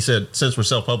like he said, since we're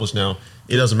self-published now,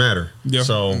 it doesn't matter. Yeah,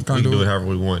 so we can do it however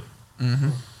we want. Mm-hmm.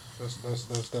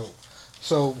 That's dope.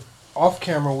 So off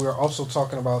camera, we were also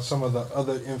talking about some of the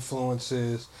other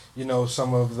influences. You know,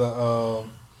 some of the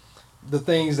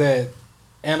things that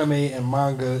anime and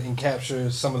manga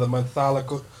encaptures, some of the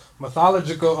mythological.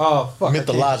 Mythological. Yeah.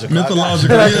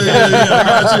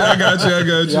 I got you.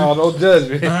 Y'all don't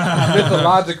judge me.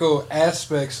 Mythological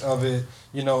aspects of it.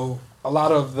 You know, a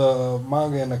lot of the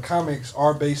manga and the comics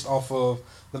are based off of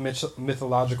the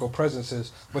mythological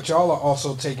presences, but y'all are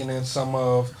also taking in some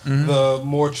of the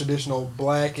more traditional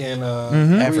black and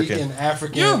Greek and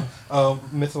African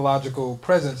mythological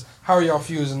presence. How are y'all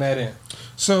fusing that in?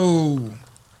 So,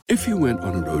 if you went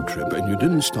on a road trip and you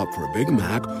didn't stop for a Big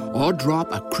Mac or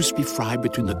drop a crispy fry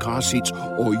between the car seats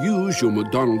or use your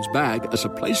McDonald's bag as a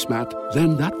placemat,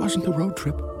 then that wasn't a road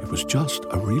trip. It was just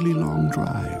a really long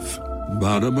drive.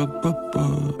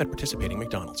 Ba-da-ba-ba-ba. At participating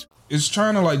McDonald's. It's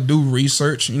trying to like do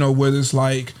research, you know, whether it's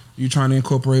like you're trying to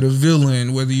incorporate a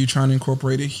villain, whether you're trying to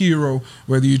incorporate a hero,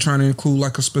 whether you're trying to include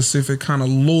like a specific kind of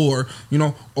lore, you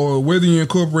know, or whether you're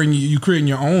incorporating, you creating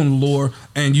your own lore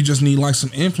and you just need like some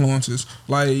influences.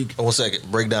 Like, 1 second,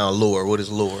 break down lore. What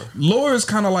is lore? Lore is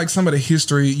kind of like some of the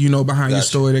history, you know, behind your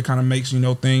story that kind of makes, you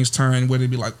know, things turn, whether it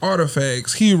be like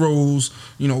artifacts, heroes,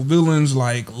 you know, villains,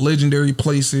 like legendary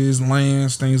places,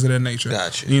 lands, things of that nature.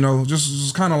 Gotcha. You know,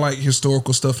 just kind of like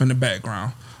historical stuff in the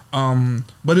background.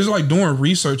 But it's like doing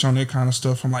research on that kind of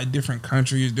stuff from like different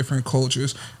countries, different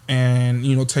cultures, and,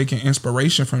 you know, taking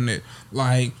inspiration from that.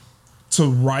 Like, to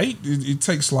write, it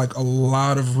takes like a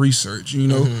lot of research, you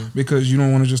know, because you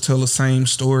don't want to just tell the same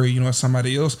story, you know, as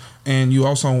somebody else, and you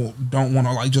also don't want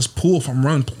to like just pull from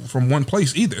one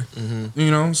place either,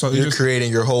 you know. So you're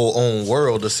creating your whole own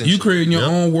world, essentially. You creating your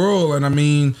own world, and I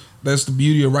mean, that's the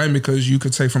beauty of writing, because you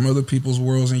could take from other people's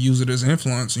worlds and use it as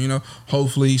influence, you know.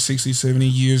 Hopefully 60, 70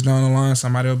 years down the line,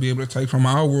 somebody will be able to take from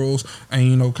our worlds and,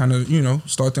 you know, kind of, you know,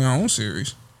 start their own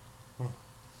series.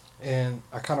 And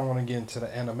I kind of want to get into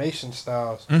the animation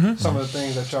styles. Some of the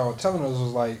things that y'all were telling us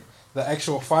was like the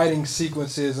actual fighting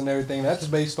sequences and everything. That's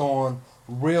based on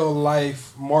real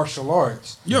life martial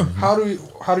arts. Yeah. How do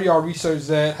y'all research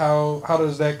that? How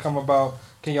does that come about?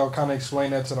 Can y'all kind of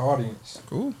explain that to the audience?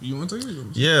 Cool. You want to take it?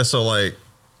 Yeah. So like,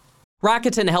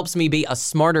 Rakuten helps me be a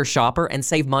smarter shopper and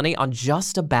save money on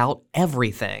just about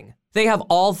everything. They have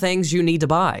all things you need to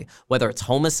buy, whether it's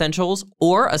home essentials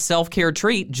or a self-care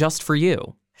treat just for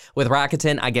you. With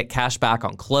Rakuten, I get cash back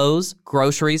on clothes,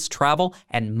 groceries, travel,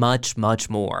 and much, much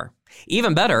more.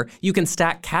 Even better, you can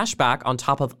stack cash back on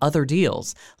top of other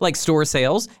deals, like store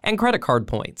sales and credit card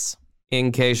points.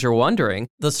 In case you're wondering,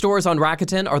 the stores on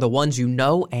Rakuten are the ones you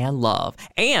know and love,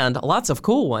 and lots of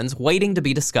cool ones waiting to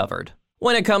be discovered.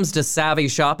 When it comes to savvy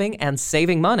shopping and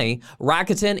saving money,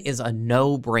 Rakuten is a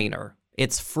no-brainer.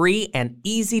 It's free and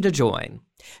easy to join.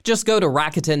 Just go to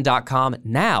Rakuten.com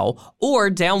now or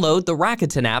download the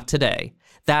Rakuten app today.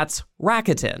 That's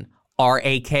Rakuten,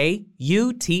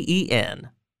 Rakuten.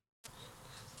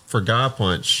 For God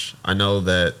Punch, I know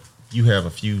that you have a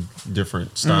few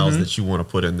different styles that you want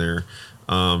to put in there.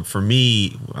 For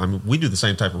me, I mean, we do the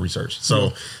same type of research.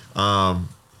 So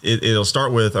it'll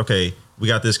start with, okay, we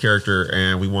got this character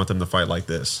and we want them to fight like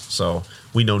this. So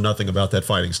we know nothing about that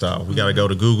fighting style. We got to go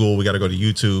to Google. We got to go to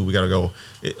YouTube. We got to go,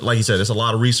 like you said, it's a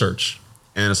lot of research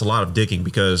and it's a lot of digging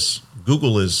because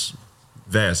Google is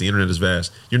vast. The internet is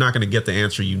vast. You're not going to get the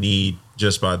answer you need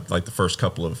just by like the first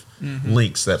couple of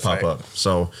links that pop up.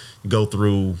 So you go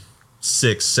through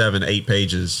 6, 7, 8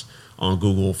 pages on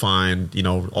Google, find,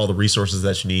 all the resources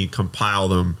that you need, compile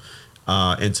them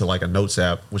into like a notes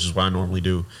app, which is what I normally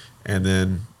do. And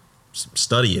then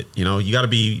study it. You got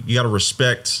to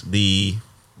respect the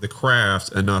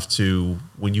craft enough to,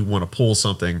 when you want to pull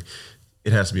something,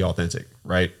 it has to be authentic.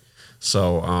 Right.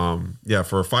 So,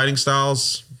 for fighting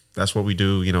styles, that's what we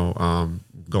do.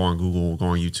 Go on Google, go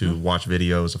on YouTube, watch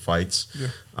videos of fights.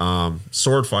 Yeah.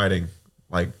 Sword fighting,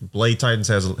 like Blade Titans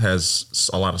has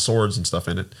a lot of swords and stuff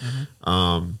in it.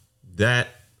 That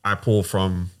I pull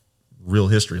from real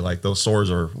history. Like those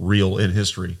swords are real in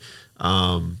history.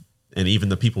 And even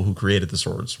the people who created the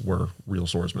swords were real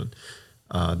swordsmen.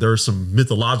 There's some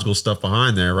mythological stuff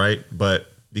behind there, right?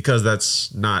 But because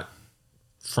that's not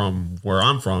from where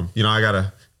I'm from, I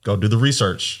gotta go do the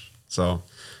research. So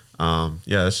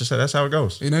that's how it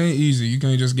goes. It ain't easy. You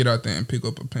can't just get out there and pick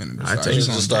up a pen and decide. I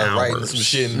just start writing some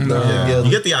shit and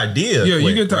you get the idea. Yeah, quick,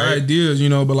 you get the right? ideas,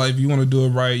 but like if you want to do it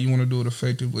right, you want to do it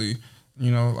effectively,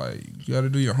 like you got to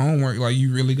do your homework. Like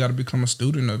you really got to become a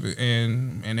student of it,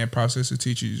 and that process it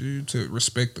teaches you to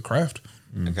respect the craft.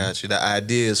 I got you. The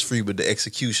idea is free, but the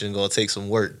execution gonna take some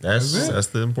work. That's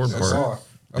the important part.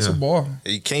 That's a bar.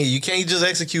 You can't just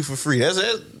execute for free.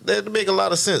 That make a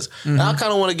lot of sense. Now, I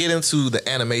kind of want to get into the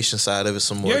animation side of it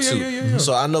some more too. Yeah.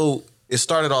 So I know it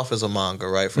started off as a manga,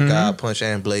 right, for God Punch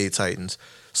and Blade Titans.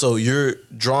 So you're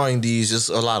drawing these, just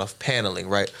a lot of paneling,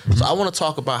 right? So I want to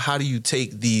talk about how do you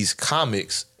take these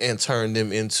comics and turn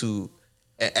them into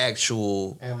an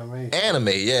actual anime?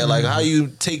 Yeah, like how you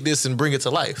take this and bring it to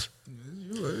life.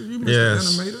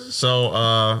 Yes.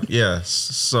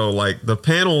 So like the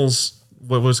panels.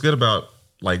 What's good about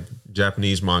like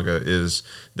Japanese manga is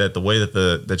that the way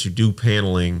that you do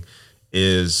paneling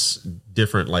is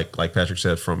different. Like Patrick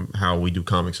said, from how we do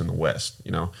comics in the West.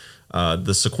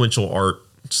 The sequential art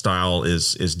style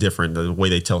is different. The way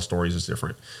they tell stories is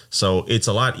different. So it's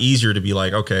a lot easier to be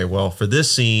like, okay, well, for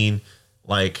this scene,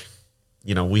 like,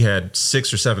 we had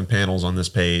 6 or 7 panels on this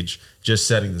page just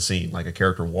setting the scene, like a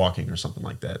character walking or something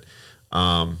like that.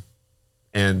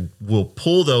 And we'll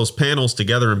pull those panels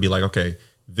together and be like, okay,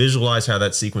 visualize how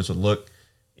that sequence would look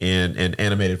in an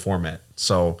animated format.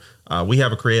 So we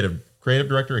have a creative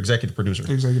director, executive producer,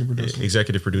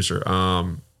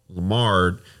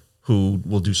 Lamard, who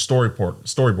will do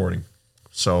storyboarding.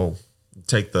 So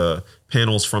take the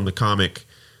panels from the comic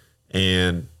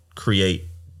and create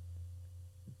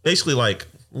basically like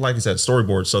I said,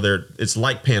 storyboard. So it's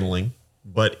like paneling,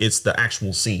 but it's the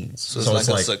actual scenes. So it's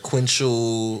like a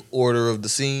sequential order of the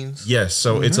scenes? Yes.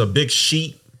 So it's a big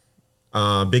sheet,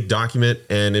 big document,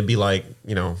 and it'd be like,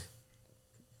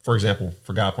 for example,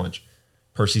 for God Punch,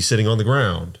 Percy sitting on the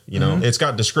ground. It's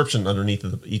got description underneath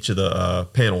each of the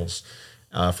panels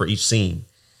for each scene.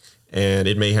 And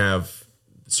it may have,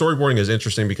 storyboarding is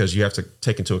interesting because you have to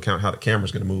take into account how the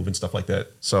camera's going to move and stuff like that.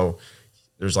 So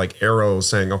there's like arrows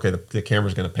saying, okay, the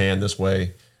camera's going to pan this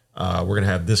way. We're going to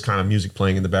have this kind of music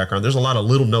playing in the background. There's a lot of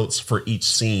little notes for each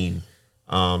scene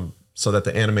so that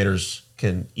the animators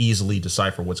can easily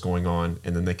decipher what's going on,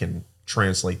 and then they can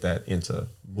translate that into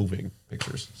moving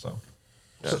pictures. So,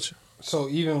 gotcha. So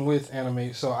even with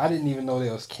anime, so I didn't even know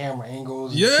there was camera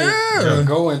angles. Yeah, that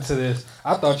go into this.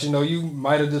 I thought you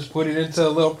might have just put it into a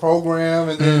little program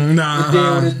and then it did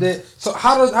what it did. So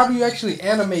how do you actually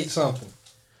animate something?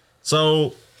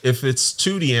 So if it's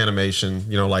 2D animation,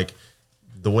 like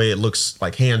the way it looks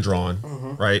like hand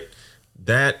drawn, right?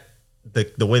 That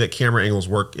the way that camera angles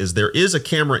work is there is a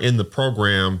camera in the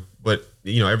program, but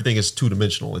everything is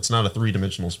 2-dimensional. It's not a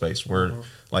 3-dimensional space where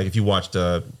like if you watched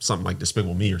something like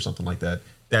Despicable Me or something like that,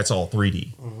 that's all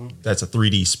 3D. That's a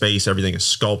 3D space. Everything is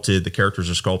sculpted. The characters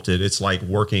are sculpted. It's like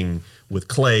working with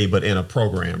clay, but in a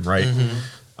program, right?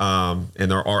 And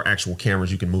there are actual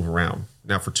cameras you can move around.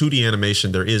 Now for 2D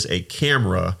animation, there is a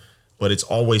camera, but it's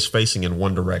always facing in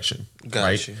one direction,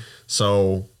 right?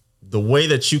 So the way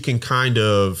that you can kind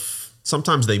of,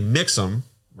 sometimes they mix them,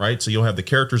 right? So you'll have the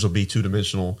characters will be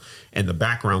 2-dimensional and the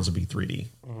backgrounds will be 3D,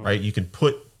 right? You can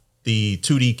put the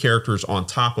 2D characters on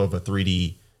top of a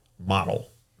 3D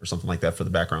model or something like that for the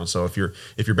background. So if your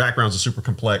backgrounds are super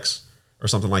complex or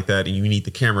something like that, and you need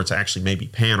the camera to actually maybe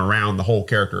pan around the whole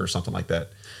character or something like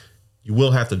that, you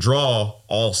will have to draw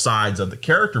all sides of the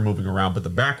character moving around, but the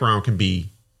background can be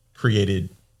created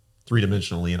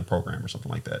 3-dimensionally in a program or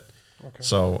something like that. Okay.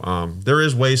 So there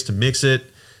is ways to mix it.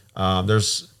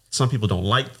 There's some people don't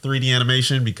like 3D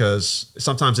animation because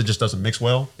sometimes it just doesn't mix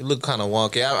well. It looked kind of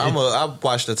wonky. I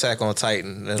watched Attack on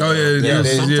Titan. And,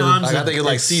 sometimes like, I think it's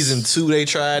like season 2 they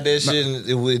tried that shit, and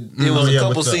it was a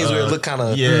couple scenes where it looked kind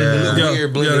of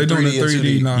weird, blending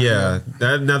 3D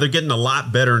now. Now they're getting a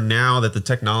lot better now that the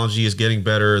technology is getting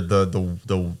better.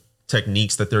 The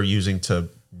techniques that they're using to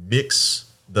mix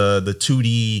the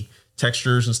 2D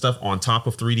textures and stuff on top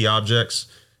of 3D objects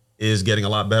is getting a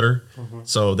lot better.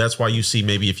 So that's why you see,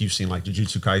 maybe if you've seen like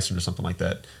Jujutsu Kaisen or something like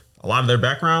that, a lot of their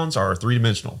backgrounds are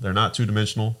 3-dimensional. They're not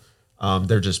 2-dimensional.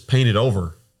 They're just painted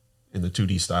over in the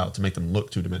 2D style to make them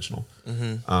look 2-dimensional.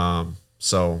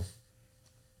 So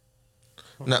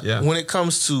now, when it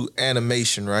comes to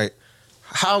animation, right?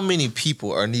 How many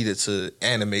people are needed to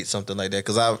animate something like that?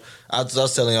 Because I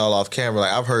was telling y'all off camera,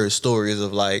 like I've heard stories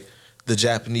of like the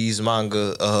Japanese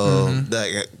manga,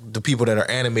 the people that are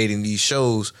animating these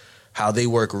shows, how they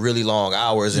work really long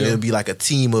hours, and it'll be like a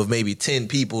team of maybe 10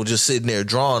 people just sitting there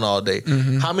drawing all day.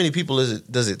 How many people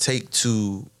does it take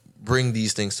to bring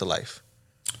these things to life?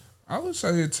 I would say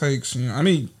it takes, I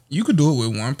mean, you could do it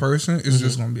with one person. It's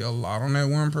just going to be a lot on that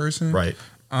one person. Right.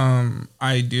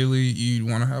 Ideally, you'd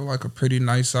want to have like a pretty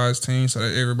nice sized team so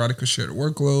that everybody could share the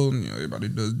workload. And, everybody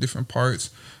does different parts.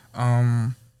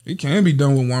 It can be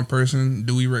done with one person.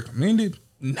 Do we recommend it?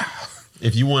 No.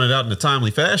 If you want it out in a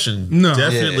timely fashion,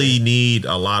 definitely need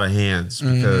a lot of hands,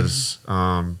 because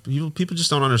people just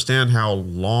don't understand how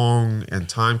long and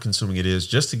time consuming it is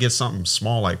just to get something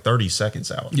small like 30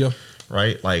 seconds out. Yeah.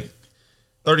 Right? Like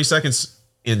 30 seconds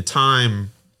in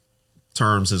time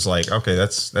terms is like, okay,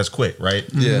 that's quick, right?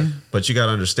 Yeah. But you got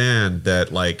to understand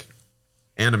that like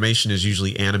animation is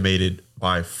usually animated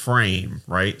by frame,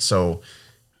 right? So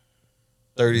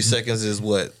 30 seconds is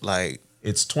what, like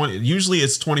it's 20. Usually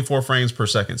it's 24 frames per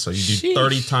second. So you do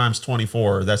 30 times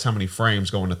 24. That's how many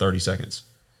frames go into 30 seconds.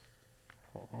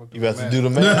 You have to do the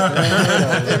math.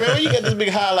 Hey, man, where you get this big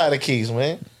highlighter keys,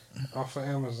 man? Off of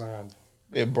Amazon.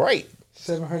 They're bright.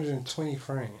 720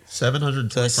 frames.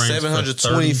 720 frames 720 for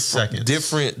 30 seconds.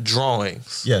 Different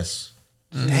drawings. Yes.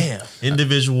 Damn.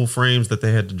 Individual frames that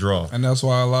they had to draw. And that's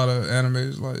why a lot of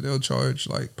animators, like, they'll charge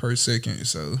like per second.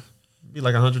 So be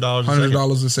like $100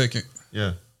 $100 a second.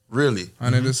 Yeah. Really?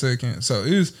 100 a second. So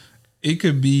it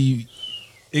could be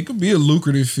a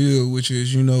lucrative field, which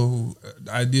is,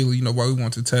 ideally, why we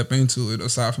want to tap into it,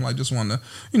 aside from like just want to,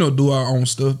 do our own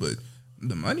stuff. But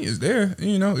the money is there,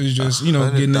 it's just,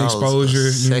 getting the exposure,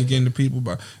 getting the people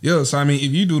by. Yeah, so I mean,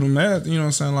 if you do the math, what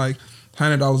I'm saying, like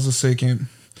 $100 a second,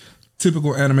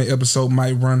 typical anime episode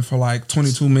might run for like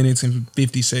 22 minutes and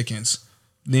 50 seconds.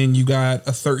 Then you got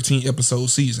a 13 episode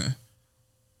season.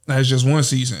 That's just one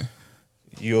season.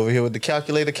 You over here with the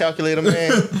calculator,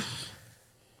 man?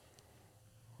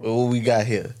 What we got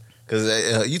here?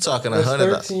 Because you talking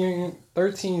 $100.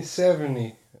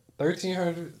 1370,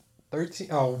 1300,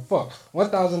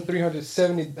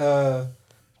 1,370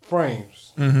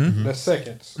 frames. That's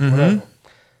seconds, whatever.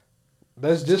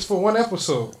 That's just for one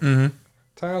episode. Times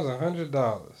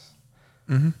 $100.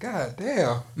 God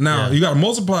damn. Now you got to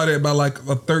multiply that by like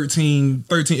a 13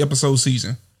 episode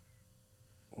season.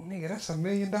 Nigga, that's $1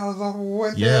 million off of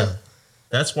what? Yeah,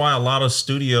 that's why a lot of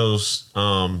studios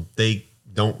they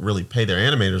don't really pay their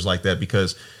animators like that,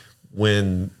 because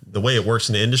when the way it works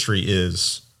in the industry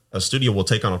is a studio will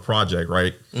take on a project,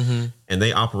 right, and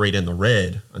they operate in the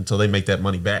red until they make that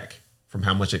money back from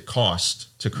how much it costs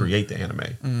to create the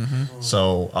anime.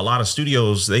 So a lot of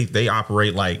studios they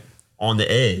operate like on the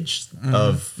edge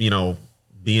of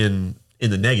being in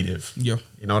the negative. Yeah.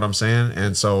 You know what I'm saying?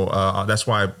 And so that's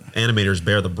why animators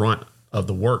bear the brunt of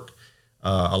the work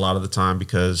a lot of the time,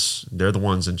 because they're the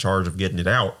ones in charge of getting it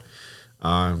out.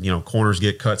 Corners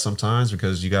get cut sometimes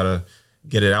because you got to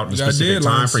get it out in a specific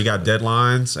time for you got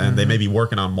deadlines, and they may be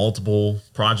working on multiple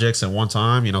projects at one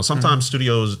time. Sometimes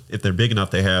studios, if they're big enough,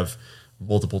 they have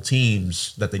multiple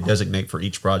teams that they designate for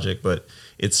each project, but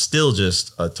it's still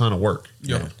just a ton of work.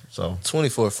 Yeah. So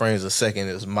 24 frames a second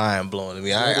is mind blowing to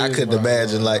me. I couldn't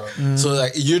imagine so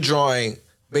like you're drawing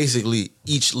basically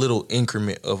each little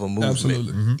increment of a movement,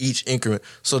 Absolutely. Each increment.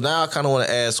 So now I kind of want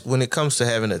to ask, when it comes to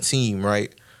having a team,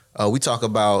 right? We talk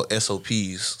about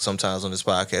SOPs sometimes on this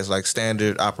podcast, like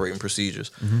standard operating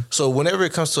procedures. So whenever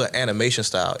it comes to an animation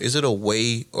style, is it a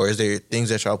way, or is there things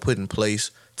that y'all put in place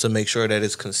to make sure that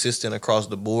it's consistent across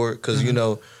the board? Because,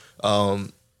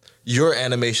 your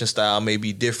animation style may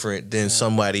be different than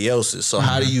somebody else's. So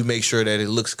how do you make sure that it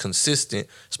looks consistent,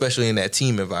 especially in that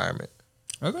team environment?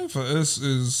 I think for us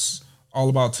is all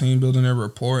about team building and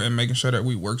rapport and making sure that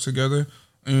we work together.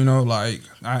 Like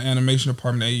our animation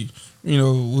department,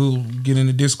 we'll get in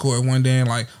the Discord one day and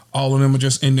like all of them are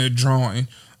just in there drawing.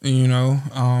 you know,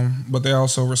 but they're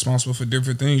also responsible for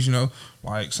different things, you know,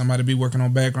 like somebody be working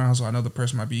on backgrounds or another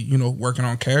person might be, you know, working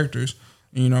on characters,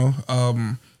 you know,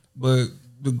 but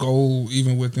the goal,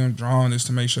 even with them drawing, is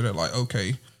to make sure that, like,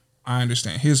 okay, I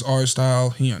understand his art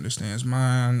style, he understands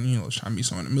mine, you know, trying to be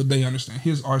someone in the middle. They understand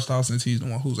his art style since he's the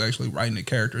one who's actually writing the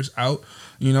characters out,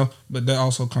 you know, but that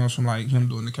also comes from, like, him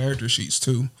doing the character sheets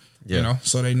too, you know,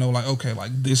 so they know, like, okay,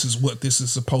 like, this is what this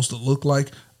is supposed to look like.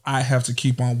 I have to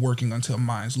keep on working until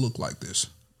mines look like this.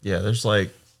 Yeah, there's like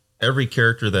every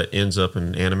character that ends up in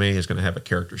an anime is going to have a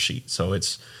character sheet. So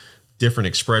it's different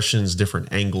expressions,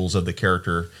 different angles of the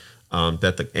character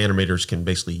that the animators can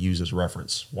basically use as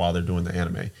reference while they're doing the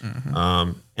anime.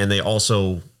 And they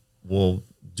also will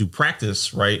do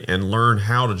practice, right, and learn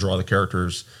how to draw the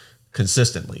characters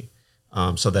consistently,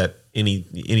 so that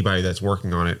anybody that's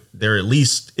working on it,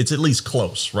 it's at least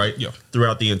close, right? Yeah.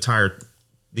 Throughout the entirety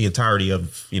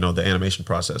of, you know, the animation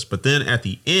process. But then at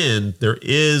the end, there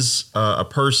is a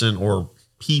person or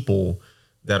people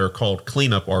that are called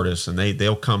cleanup artists, and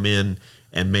they'll come in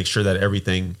and make sure that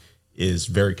everything is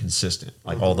very consistent.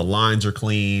 Like all the lines are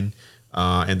clean,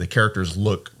 and the characters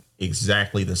look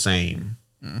exactly the same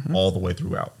all the way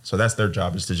throughout. So that's their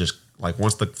job, is to just, like,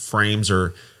 once the frames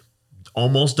are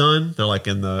almost done, they're like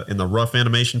in the rough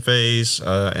animation phase,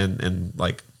 and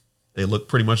like they look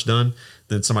pretty much done.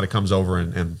 Then somebody comes over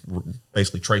and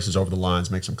basically traces over the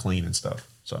lines, makes them clean and stuff.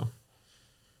 So,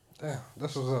 damn,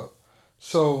 that's what's up.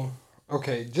 So,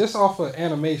 okay, just off of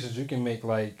animations, you can make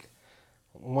like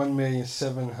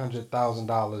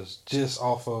 $1,700,000 just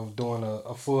off of doing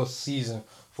a full season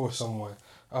for someone.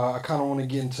 I kind of want to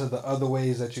get into the other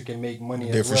ways that you can make money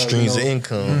as well. Different streams of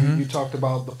income. You talked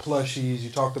about the plushies. You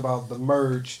talked about the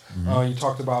merch. You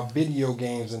talked about video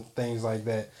games and things like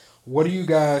that. What do you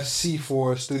guys see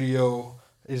for a studio?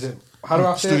 Is it, how do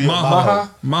I say it?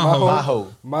 Maho.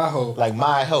 Like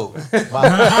my hoe.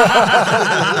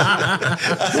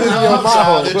 Studio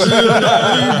Maho.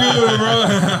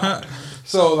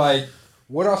 So, like,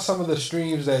 what are some of the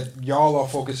streams that y'all are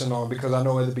focusing on? Because I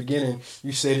know at the beginning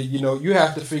you said it, you know, you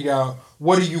have to figure out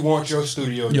what do you want your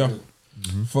studio to do.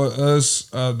 For us,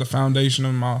 the foundation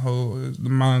of Maho is the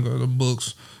manga, the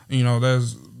books. You know,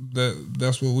 that's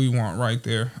what we want right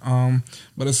there.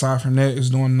 But aside from that, it's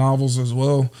doing novels as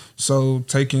well. So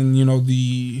taking, you know,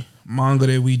 the manga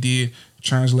that we did,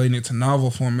 translating it to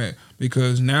novel format,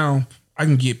 because now I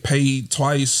can get paid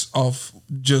twice off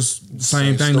just the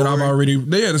same thing story that I've already.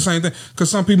 Yeah, the same thing. Because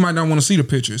some people might not want to see the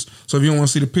pictures. So if you don't want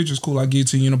to see the pictures, cool, I get it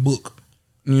to you in a book.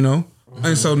 You know?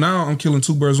 And so now I'm killing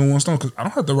two birds with one stone, because I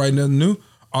don't have to write nothing new.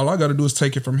 All I got to do is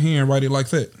take it from here and write it like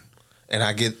that.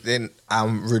 And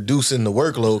I'm reducing the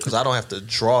workload because I don't have to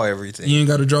draw everything. You ain't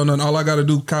got to draw nothing. All I got to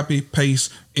do, copy,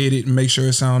 paste, edit, and make sure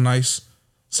it sound nice.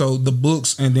 So the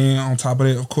books, and then on top of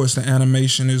that, of course, the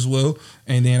animation as well.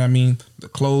 And then, I mean, the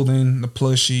clothing, the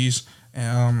plushies,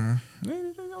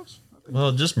 anything else?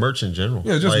 Well, just merch in general.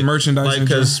 Yeah, just merchandise. Like,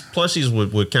 because plushies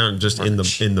would count just in the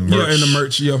merch. Yeah, in the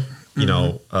merch. Yeah. You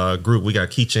know, group, we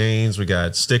got keychains, we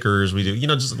got stickers, we do, you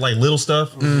know, just like little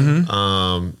stuff.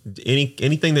 Anything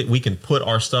that we can put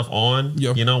our stuff on,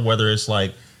 you know, whether it's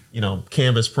like, you know,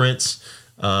 canvas prints,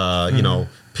 you know,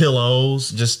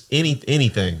 pillows, just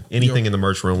anything in the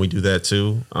merch room, we do that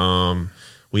too.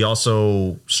 We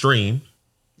also stream.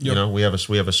 You know, we have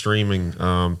a streaming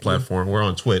platform. We're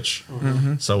on Twitch,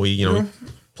 so we, you know. We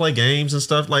play games and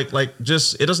stuff like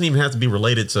just, it doesn't even have to be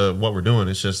related to what we're doing.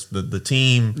 It's just the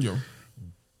team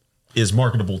is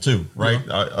marketable too, right?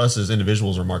 Us as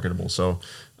individuals are marketable. So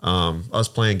us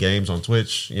playing games on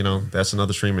Twitch, you know, that's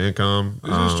another stream of income. It's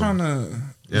just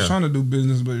trying to do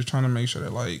business, but it's trying to make sure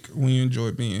that, like, we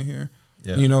enjoy being here.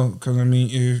 You know, because I mean,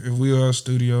 if we are a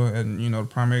studio and, you know, the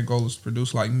primary goal is to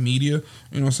produce like media,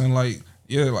 you know what I'm saying? Like,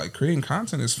 yeah, like creating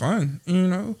content is fun, you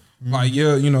know. Like,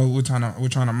 yeah, you know, we're trying to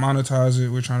monetize it.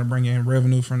 We're trying to bring in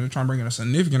revenue from it. Trying to bring in a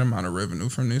significant amount of revenue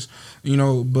from this, you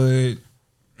know. But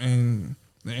in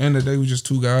the end of the day, we're just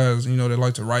two guys, you know, that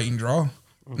like to write and draw,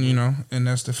 you know, and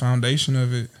that's the foundation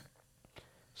of it.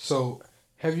 So,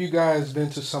 have you guys been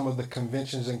to some of the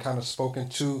conventions and kind of spoken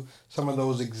to some of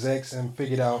those execs and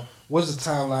figured out what's the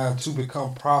timeline to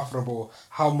become profitable?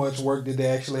 How much work did they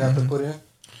actually have to put in?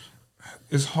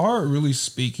 It's hard really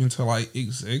speaking to like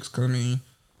execs, because I mean,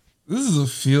 this is a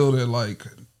field that, like,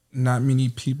 not many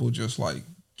people just, like,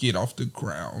 get off the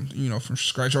ground, you know, from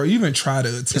scratch, or even try to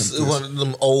attempt It's one of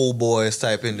them old boys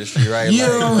type industry, right? Yeah,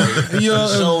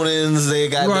 shonens, they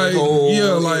got like, their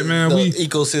whole like, man,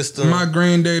 ecosystem. My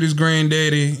granddaddy's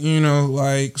granddaddy, you know,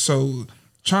 like, so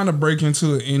trying to break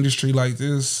into an industry like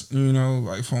this, you know,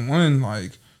 like, for one,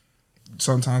 like,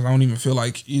 sometimes I don't even feel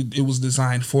like it was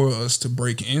designed for us to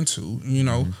break into, you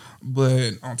know.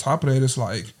 But on top of that, it's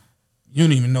like you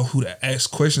don't even know who to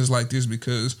ask questions like this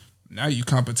because now you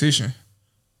competition,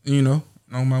 you know.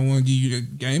 Nobody want to give you the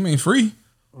game ain't free,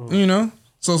 you know.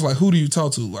 So it's like, who do you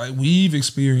talk to? Like, we've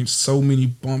experienced so many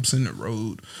bumps in the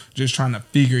road just trying to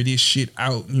figure this shit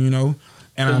out, you know.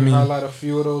 And Can you highlight a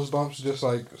few of those bumps, just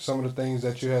like some of the things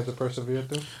that you had to persevere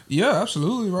through? Yeah,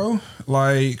 absolutely, bro.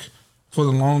 Like, for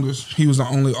the longest, he was the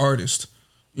only artist,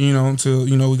 you know, until,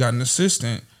 you know, we got an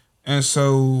assistant. And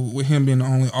so with him being the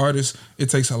only artist, it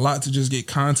takes a lot to just get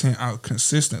content out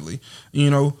consistently,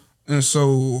 you know. And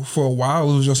so for a while,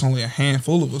 it was just only a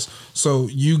handful of us. So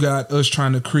you got us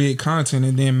trying to create content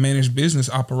and then manage business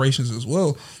operations as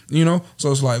well, you know.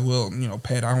 So it's like, well, you know,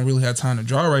 Pat, I don't really have time to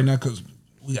draw right now because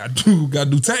we got to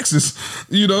do taxes,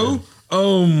 you know.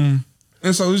 And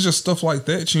so it's just stuff like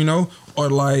that, you know, or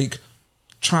like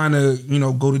trying to, you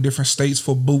know, go to different states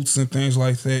for booths and things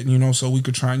like that, you know, so we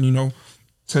could try and, you know,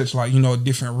 touch like, you know, a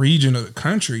different region of the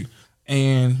country.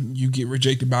 And you get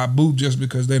rejected by a booth just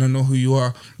because they don't know who you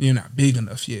are. You're not big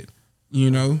enough yet,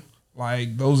 you know?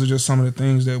 Like, those are just some of the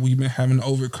things that we've been having to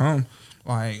overcome.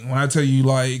 Like, when I tell you,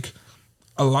 like,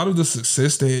 a lot of the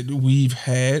success that we've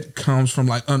had comes from,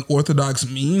 like, unorthodox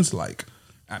means. Like,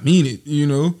 I mean it, you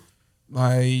know?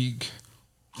 Like,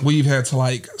 we've had to,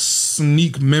 like,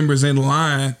 sneak members in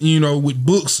line, you know, with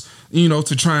books, you know,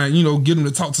 to try and, you know, get them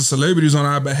to talk to celebrities on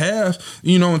our behalf,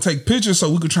 you know, and take pictures so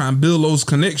we could try and build those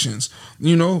connections.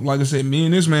 You know, like I said, me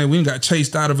and this man, we got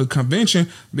chased out of a convention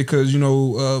because, you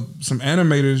know, some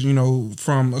animators, you know,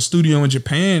 from a studio in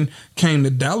Japan came to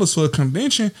Dallas for a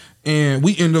convention and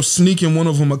we ended up sneaking one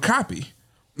of them a copy,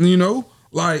 you know?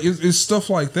 Like, it's stuff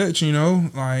like that, you know?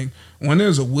 Like, when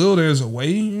there's a will, there's a way,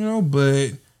 you know?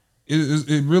 But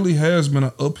it really has been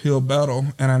an uphill battle.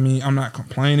 And I mean, I'm not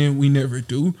complaining. We never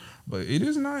do. But it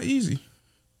is not easy.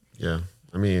 Yeah.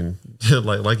 I mean,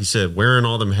 like you said, wearing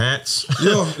all them hats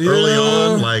early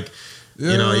on, like,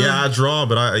 you know, I draw,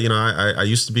 but I did our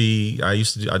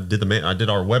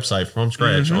website from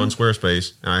scratch on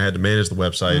Squarespace, and I had to manage the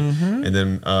website. And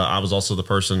then I was also the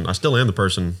person, I still am the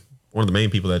person, one of the main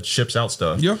people that ships out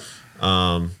stuff. Yeah.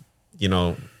 You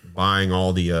know, buying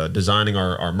all the, designing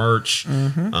our merch,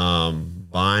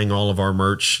 buying all of our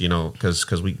merch, you know,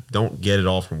 because we don't get it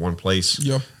all from one place.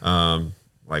 Yeah.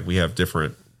 Like, we have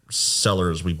different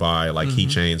sellers we buy, like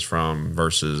keychains from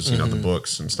versus, you know, the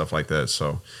books and stuff like that.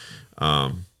 So,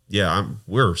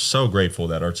 we're so grateful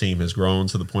that our team has grown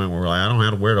to the point where we're like, I don't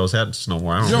have to wear those hats no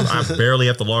more. I barely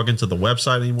have to log into the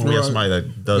website anymore. We have somebody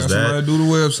that does that. Somebody do the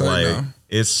website like, now.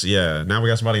 It's, now we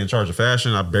got somebody in charge of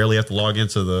fashion. I barely have to log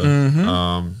into the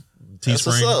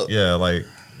Teespring.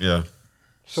 Yeah.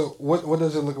 So what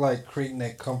does it look like creating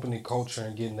that company culture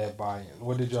and getting that buy-in?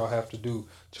 What did y'all have to do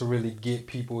to really get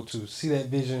people to see that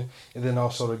vision and then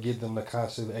also to get them to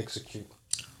constantly execute?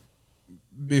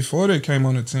 Before they came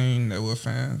on the team, they were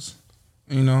fans,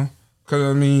 you know? Because,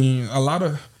 I mean, a lot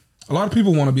of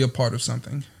people want to be a part of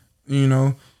something, you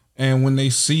know? And when they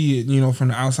see it, you know, from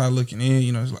the outside looking in,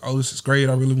 you know, it's like, oh, this is great.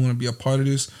 I really want to be a part of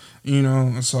this, you know?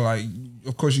 And so, like,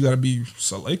 of course, you got to be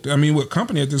selective. I mean, with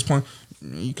company at this point,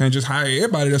 you can't just hire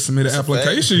everybody that submit an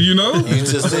application, you know? You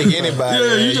just take anybody.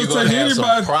 Yeah, you just take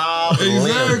anybody.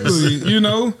 Exactly, you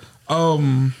know?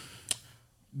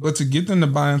 But to get them to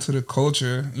buy into the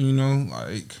culture, you know,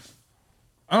 like,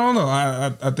 I don't know.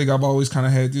 I think I've always kind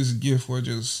of had this gift where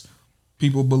just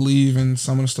people believe in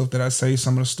some of the stuff that I say,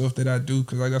 some of the stuff that I do,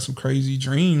 because I got some crazy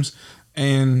dreams,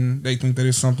 and they think that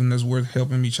it's something that's worth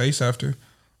helping me chase after.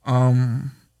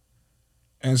 And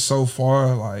so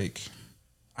far, like,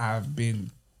 I've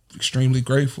been extremely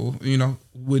grateful, you know,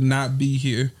 would not be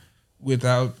here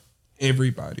without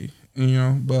everybody, you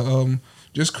know, but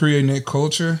just creating that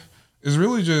culture is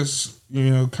really just, you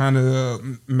know, kind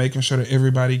of making sure that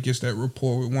everybody gets that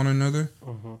rapport with one another.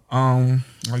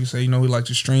 Like you say, you know, we like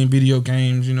to stream video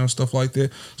games, you know, stuff like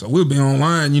that. So we'll be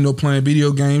online, you know, playing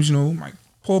video games, you know, like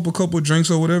pull up a couple of drinks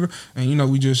or whatever, and, you know,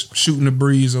 we just shooting the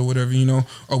breeze or whatever, you know,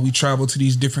 or we travel to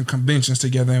these different conventions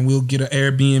together and we'll get an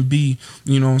Airbnb,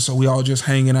 you know, so we all just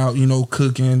hanging out, you know,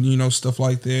 cooking, you know, stuff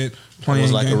like that. Playing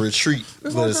it's like games. a retreat, it's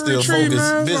but like it's still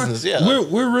focused business. Like, Yeah,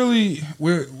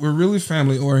 we're really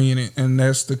family oriented, and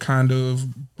that's the kind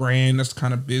of brand, that's the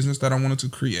kind of business that I wanted to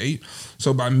create.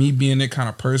 So by me being that kind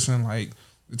of person, like,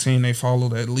 the team, they follow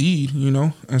that lead, you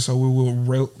know, and so we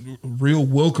were real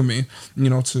welcoming, you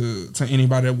know, to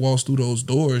anybody that walks through those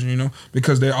doors, you know,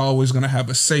 because they're always gonna have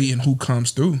a say in who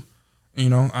comes through. You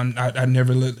know, I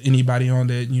never let anybody on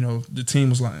that, you know, the team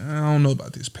was like, I don't know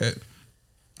about this, Pat.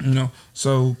 You know,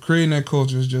 so creating that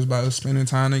culture is just by us spending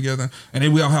time together, and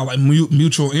then we all have like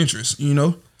mutual interests. You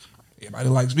know, everybody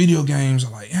likes video games,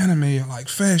 or like anime, or like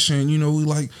fashion. You know, we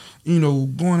like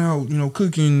going out,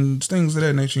 cooking, things of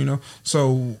that nature. You know,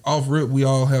 so off rip, we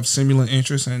all have similar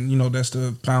interests, and that's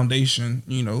the foundation.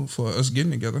 For us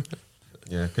getting together.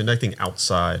 Yeah, connecting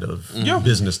outside of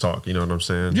business talk, you know what I'm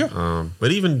saying? Yeah.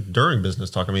 But even during business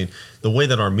talk, I mean, the way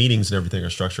that our meetings and everything are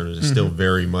structured is still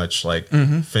very much like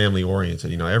family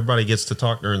oriented. Everybody gets to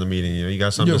talk during the meeting. You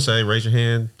got something to say, raise your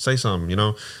hand, say something.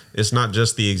 It's not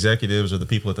just the executives or the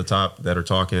people at the top that are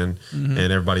talking and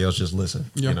everybody else just listen.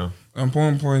 The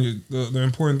important point, the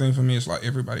important thing for me is like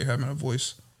everybody having a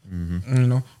voice.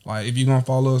 Like if you're gonna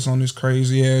follow us on this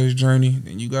crazy ass journey,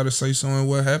 then you got to say something.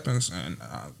 What happens, and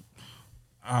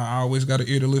I always got an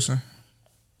ear to listen.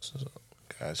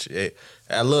 Gotcha.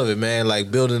 I love it, man.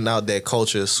 Like building out that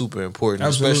culture is super important,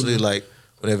 especially like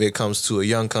whenever it comes to a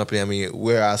young company. I mean,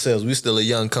 we're ourselves, we're still a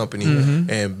young company,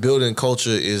 and building culture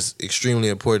is extremely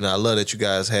important. I love that you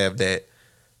guys have that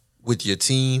with your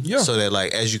team, so that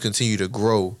like as you continue to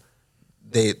grow,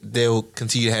 they'll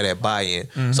continue to have that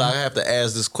buy-in. So I have to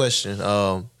ask this question: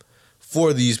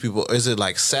 for these people, is it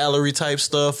like salary type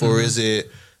stuff, or is it?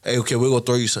 Hey, okay, we're going to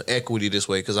throw you some equity this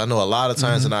way. Because I know a lot of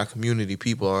times in our community,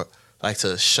 people like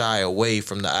to shy away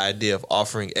from the idea of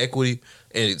offering equity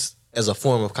and it's as a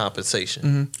form of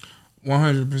compensation.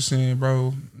 100%,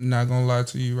 bro. Not going to lie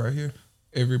to you right here.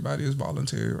 Everybody is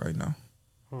voluntary right now.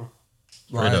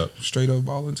 Straight up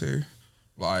voluntary.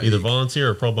 Like either volunteer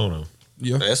or pro bono.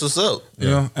 Yeah. That's what's up.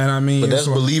 Yeah. And I mean. But that's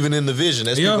believing in the vision.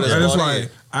 That's people that's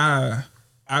like,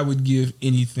 I would give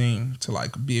anything to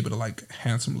like be able to like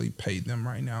handsomely pay them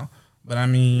right now, but I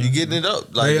mean, you're getting it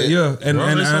up, like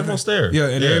and it's almost there. Yeah,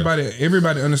 and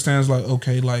everybody understands like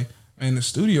okay, like and the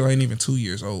studio ain't even 2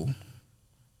 years old,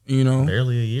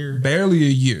 barely a year,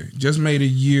 just made a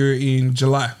year in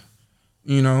July,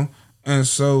 and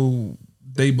so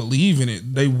they believe in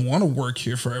it. They want to work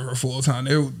here forever full time.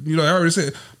 They, I already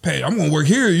said, "Hey, I'm gonna work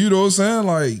here." You know what I'm saying?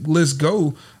 Like, let's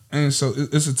go. And so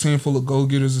it's a team full of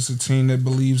go-getters. It's a team that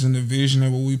believes in the vision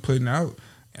and what we putting out.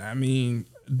 And I mean,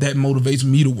 that motivates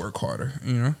me to work harder,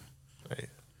 Right.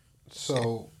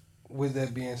 So with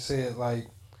that being said, like...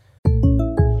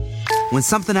 When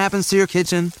something happens to your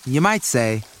kitchen, you might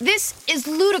say... This is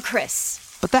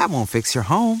ludicrous. But that won't fix your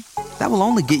home. That will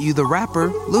only get you the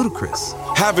rapper, Ludacris.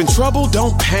 Having trouble?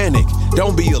 Don't panic.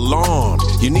 Don't be alarmed.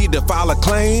 You need to file a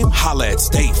claim? Holla at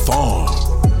State Farm.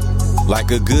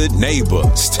 Like a good neighbor,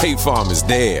 State Farm is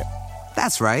there.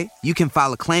 That's right. You can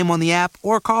file a claim on the app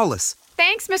or call us.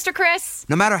 Thanks, Mr. Chris.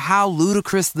 No matter how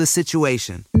ludicrous the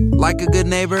situation, like a good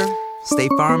neighbor,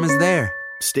 State Farm is there.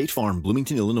 State Farm,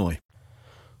 Bloomington, Illinois.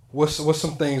 What's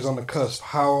some things on the cusp?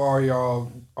 How are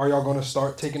y'all going to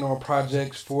start taking on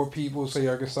projects for people so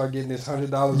y'all can start getting this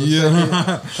 $100 a second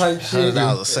type shit?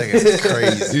 $100 a second is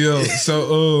crazy. Yeah.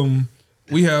 So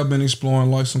we have been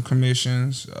exploring like some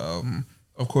commissions.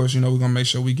 Of course, we're gonna make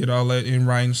sure we get all that in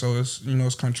writing, so it's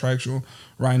it's contractual.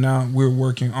 Right now, we're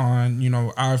working on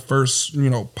our first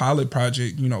pilot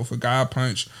project for God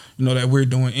Punch that we're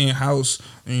doing in house.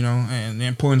 And the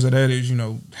importance of that is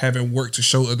having work to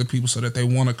show other people so that they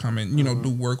want to come and do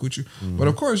work with you. But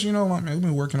of course, like man, we've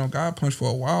been working on God Punch for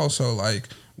a while, so like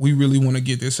we really want to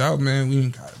get this out, man. We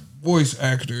got voice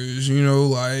actors,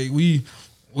 like we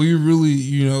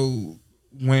really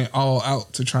went all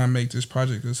out to try and make this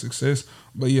project a success.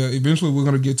 But yeah, eventually we're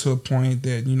going to get to a point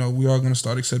that, we are going to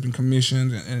start accepting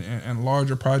commissions and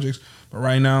larger projects. But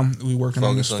right now, we're working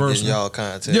on this first one. Y'all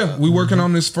content. Yeah, we're working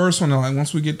on this first one. And like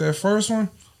once we get that first one,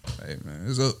 hey man,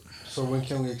 it's up. So when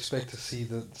can we expect to see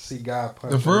God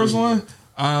Punch? The first one?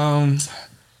 I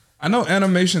know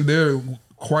animation, they're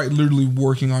quite literally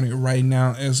working on it right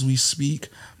now as we speak.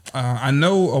 I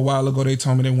know a while ago they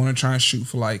told me they want to try and shoot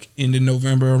for like end of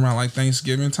November around like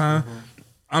Thanksgiving time.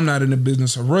 I'm not in the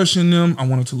business of rushing them. I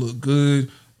want it to look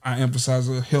good. I emphasize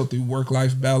a healthy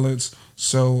work-life balance.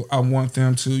 So I want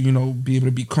them to, be able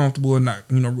to be comfortable and not,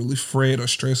 really fret or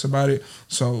stress about it.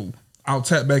 So I'll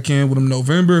tap back in with them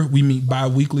November. We meet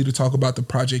bi-weekly to talk about the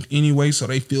project anyway. So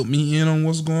they fill me in on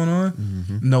what's going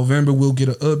on. November, we'll get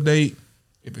an update.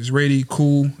 If it's ready,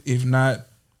 cool. If not,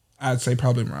 I'd say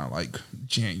probably around like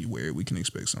January we can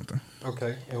expect something.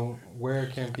 Okay. And where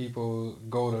can people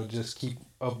go to just keep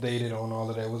updated on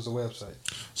all of that? What's the website?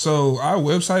 So our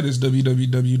website is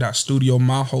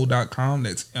www.studiomaho.com.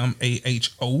 That's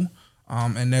MAHO.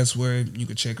 And that's where you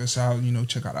can check us out,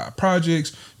 check out our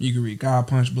projects. You can read God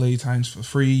Punch Blade Titans for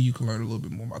free. You can learn a little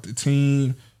bit more about the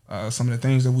team, some of the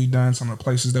things that we've done, some of the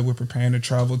places that we're preparing to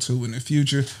travel to in the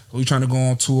future. We're trying to go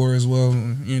on tour as well,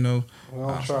 We don't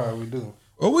try, we do.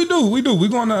 Oh, we do. We're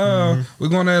going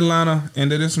to Atlanta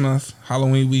end of this month,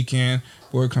 Halloween weekend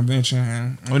for a convention,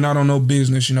 and we're not on no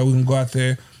business. You know, we can go out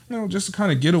there, you know, just to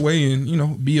kind of get away and, you know,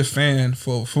 be a fan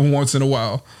for once in a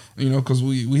while. You know, because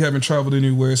we haven't traveled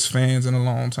anywhere as fans in a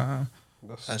long time.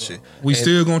 We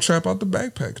still gonna trap out the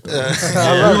backpack though.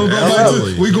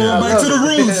 We going back to the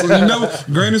roots. You know,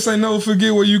 Granny say never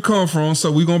forget where you come from,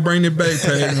 so we gonna bring the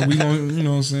backpack and we gonna, you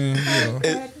know what I'm saying?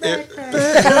 Yeah.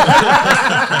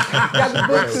 Got the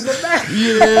books in the back.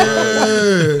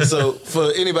 Yeah. So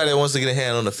for anybody that wants to get a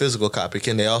hand on a physical copy,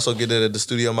 can they also get it at the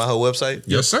Studio Maho website?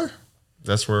 Yes, sir.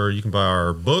 That's where you can buy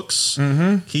our books,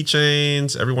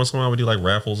 keychains. Every once in a while, we do like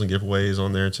raffles and giveaways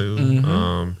on there too.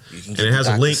 And it has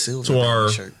a link to our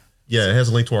it has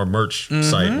a link to our merch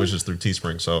site, which is through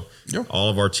Teespring. So all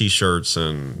of our T-shirts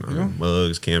and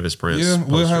mugs, canvas prints. Yeah,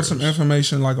 we'll have some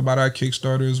information like about our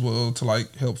Kickstarter as well to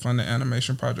like help fund the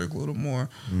animation project a little more.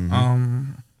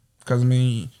 Because I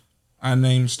mean, I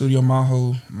named Studio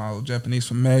Maho Japanese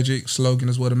for magic. Slogan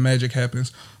is where the magic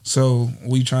happens. So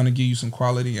we trying to give you some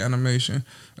quality animation.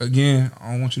 Again,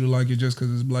 I don't want you to like it just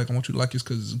because it's black. I want you to like it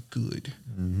because it's good.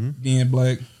 Being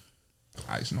black,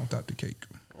 icing on top the cake.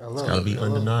 It's got to be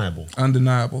undeniable.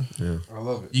 Undeniable. Yeah, I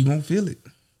love it. You gonna feel it.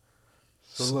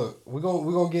 So look, we're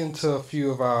gonna get into a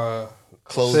few of our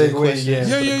closing questions.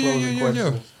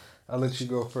 Yeah. I'll let you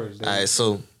go first. David. All right,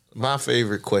 so my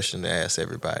favorite question to ask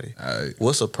everybody. All right.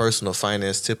 What's a personal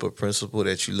finance tip or principle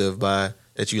that you live by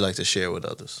that you like to share with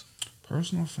others?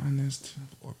 Personal finance tip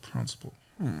or principle?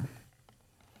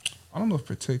 I don't know if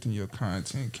protecting your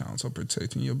content counts or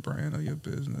protecting your brand or your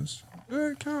business. Does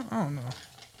that count? I don't know.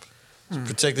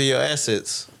 Protecting your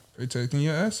assets. Protecting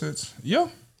your assets. Yeah.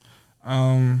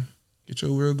 Get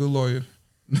you a real good lawyer.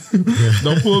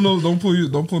 Don't pull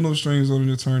no strings on an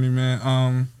attorney,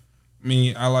 man.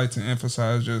 I like to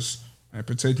emphasize just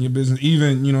protecting your business.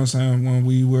 Even, you know what I'm saying, when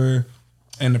we were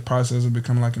in the process of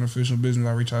becoming like an official business,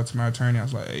 I reached out to my attorney. I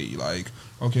was like, hey, like,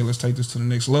 okay, let's take this to the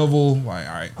next level. Like,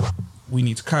 all right, we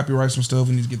need to copyright some stuff.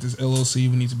 We need to get this LLC.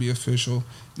 We need to be official,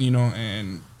 you know,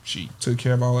 and she took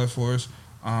care of all that for us.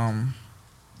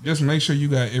 Just make sure you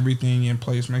got everything in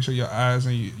place. Make sure your I's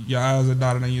are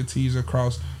dotted and your T's are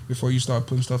crossed before you start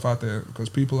putting stuff out there, because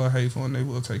people are hateful and they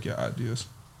will take your ideas.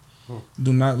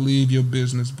 Do not leave your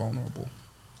business vulnerable.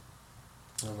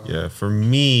 Yeah, for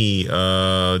me,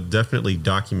 definitely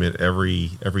document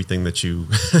everything that you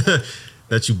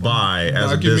that you buy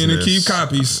as a business. Document and keep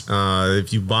copies.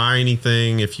 If you buy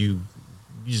anything, if you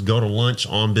just go to lunch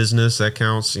on business, that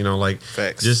counts. You know, like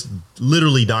facts. Just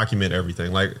literally document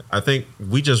everything. Like I think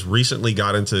we just recently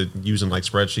got into using like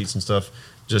spreadsheets and stuff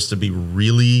just to be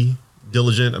really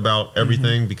diligent about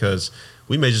everything, because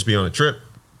we may just be on a trip,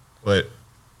 but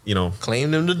you know,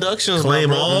 claim them deductions.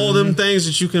 Claim all them things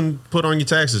that you can put on your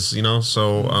taxes, you know?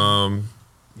 So,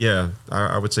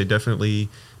 I would say definitely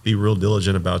be real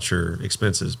diligent about your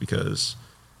expenses, because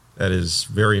that is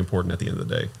very important at the end of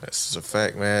the day. That's a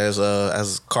fact, man.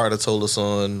 As Carter told us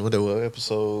on,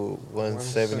 episode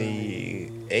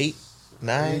 178?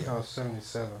 9? Oh,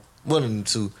 77. One of them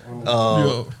two.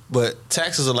 But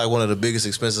taxes are like one of the biggest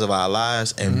expenses of our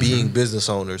lives, and being business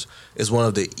owners is one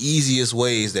of the easiest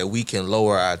ways that we can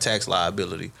lower our tax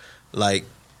liability. Like,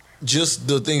 just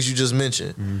the things you just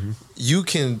mentioned. You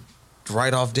can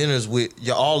write off dinners with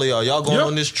all of y'all. Y'all going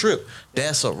on this trip.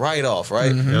 That's a write-off,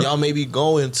 right? Y'all may be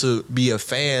going to be a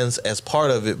fans as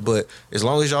part of it, but as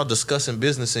long as y'all discussing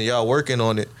business and y'all working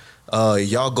on it,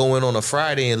 y'all go in on a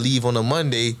Friday and leave on a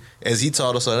Monday, as he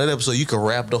taught us on that episode, you can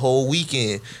wrap the whole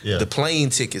weekend. The plane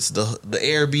tickets, the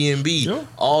Airbnb,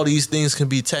 all these things can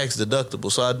be tax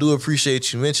deductible. So I do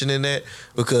appreciate you mentioning that,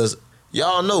 because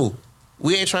y'all know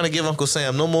we ain't trying to give Uncle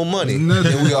Sam no more money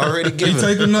than we already giving. He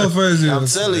take enough as I'm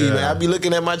telling you, man. I be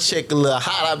looking at my check a little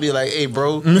hot. I be like, hey,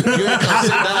 bro, you ain't gonna sit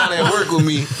down and work with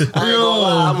me. I ain't gonna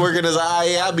lie. I'm working as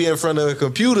I be in front of a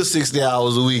computer 60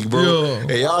 hours a week, bro.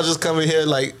 And y'all just come in here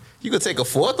like, you could take a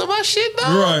fourth of my shit,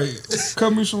 dog? Right. Cut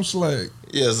me some slack.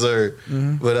 Yes, sir.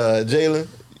 But Jalen,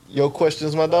 your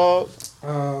questions, my dog?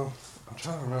 I'm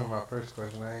trying to remember my first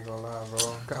question. I ain't gonna lie,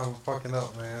 bro. I'm fucking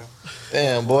up, man.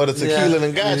 Damn, boy, the tequila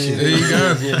done got you. He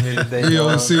got me. He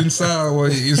always sitting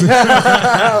sideways.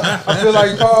 I feel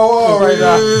like Paul Wall right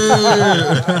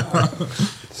now.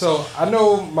 So I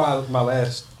know my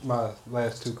last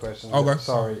two questions. Okay.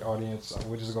 Sorry, audience.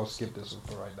 We're just gonna skip this one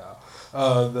for right now.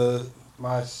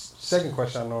 My second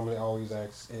question I normally always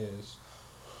ask is,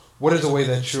 what is the way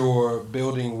that you're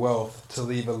building wealth to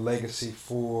leave a legacy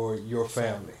for your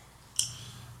family?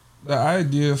 The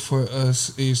idea for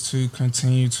us is to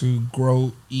continue to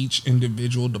grow each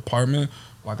individual department.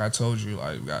 Like I told you,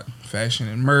 like we got fashion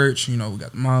and merch. We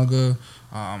got manga.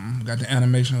 We got the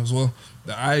animation as well.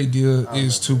 The idea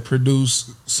is to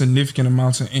produce significant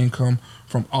amounts of income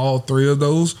from all three of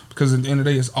those, because at the end of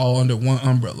the day, it's all under one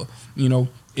umbrella.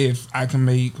 If I can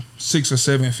make 6 or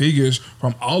 7 figures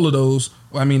from all of those,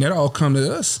 well, I mean, that all come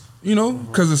to us,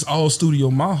 because it's all Studio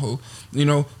Maho,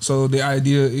 So the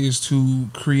idea is to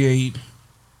create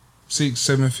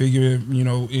 6-7 figure,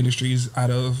 industries out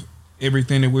of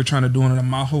everything that we're trying to do under the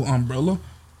Maho umbrella,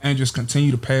 and just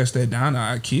continue to pass that down to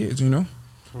our kids,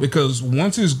 Because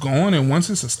once it's going and once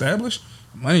it's established,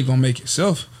 money gonna make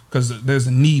itself, because there's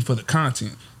a need for the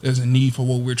content. There's a need for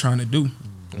what we're trying to do.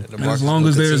 And as long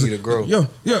as there's and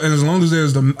as long as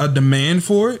there's a demand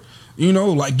for it,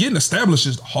 like getting established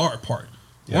is the hard part.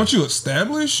 Yeah. Once you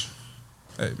establish,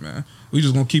 hey man, we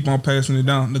just gonna keep on passing it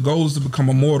down. The goal is to become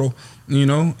immortal,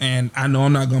 and I know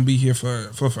I'm not gonna be here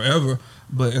for forever,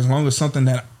 but as long as something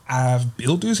that I've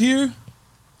built is here,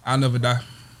 I'll never die.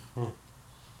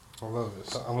 I love it.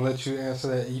 So I'm gonna let you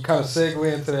answer that. You kind of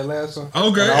segue into that last one.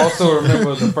 Okay. And I also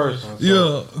remember the first one.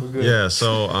 So we're good. Yeah.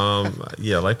 So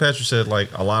like Patrick said, like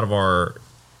a lot of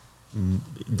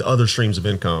the other streams of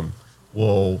income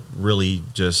will really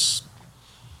just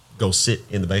go sit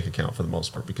in the bank account for the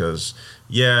most part, because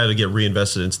to get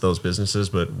reinvested into those businesses,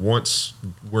 but once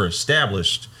we're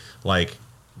established, like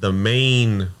the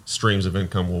main streams of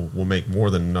income will make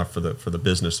more than enough for the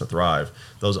business to thrive.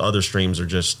 Those other streams are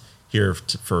just here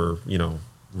for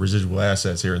residual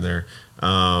assets here and there,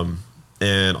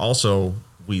 and also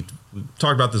we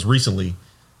talked about this recently,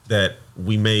 that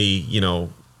we may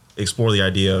explore the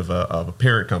idea of a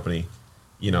parent company,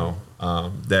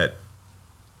 that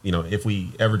if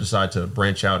we ever decide to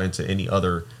branch out into any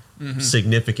other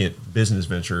significant business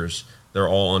ventures, they're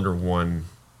all under one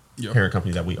parent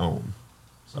company that we own.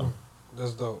 So.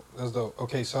 That's dope.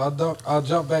 Okay, so I'll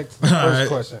jump back to the first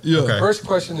question. Yeah. Okay. First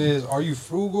question is: are you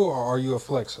frugal or are you a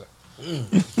flexer?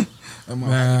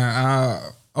 Man,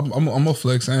 I'm a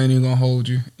flex. I ain't even gonna hold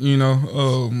you.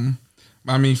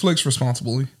 I mean, flex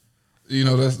responsibly.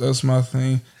 That's my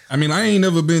thing. I mean, I ain't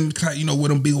never been, with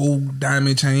them big old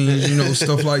diamond chains,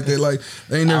 stuff like that. Like,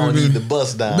 they ain't never been. Need the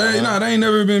bust down. They ain't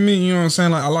never been me. You know what I'm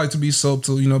saying? Like, I like to be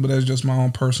subtle, but that's just my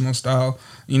own personal style.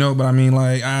 But I mean,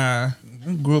 like, I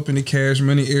grew up in the Cash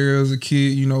Money era as a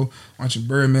kid. Watching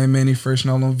Birdman, Manny Fresh,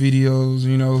 and all them videos.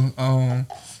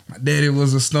 My daddy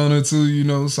was a stoner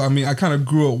too. So I mean, I kind of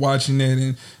grew up watching that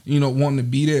and wanting to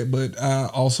be that, but I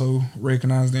also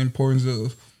recognize the importance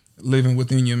of living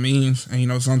within your means,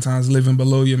 and sometimes living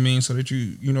below your means, so that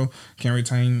you can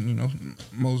retain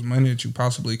most money that you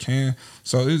possibly can.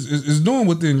 So it's doing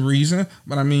within reason,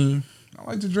 but I mean, I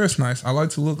like to dress nice. I like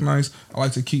to look nice. I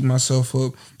like to keep myself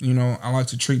up. I like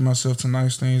to treat myself to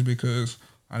nice things, because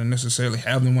I didn't necessarily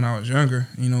have them when I was younger.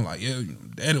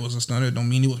 Daddy was a stunner. Don't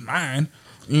mean he was mine.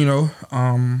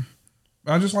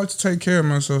 I just like to take care of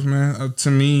myself, man.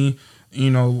 To me,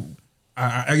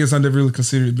 I guess I never really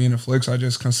considered it being a flex. I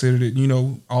just considered it,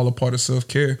 all a part of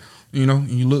self-care.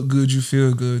 You look good, you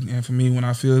feel good. And for me, when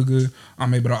I feel good,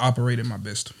 I'm able to operate at my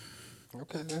best.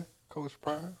 Okay, then. Coach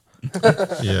Prime.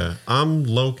 Yeah, I'm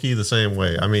low-key the same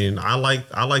way. I mean, I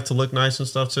like to look nice and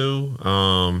stuff too.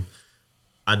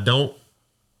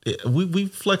 We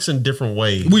flex in different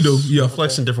ways. We do, yeah.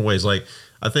 Flex in different ways. Like,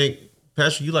 I think,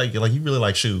 Patrick, you really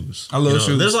like shoes. I love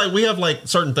shoes. There's we have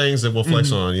certain things that we'll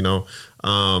flex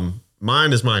on,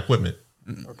 Mine is my equipment.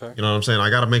 Okay. You know what I'm saying?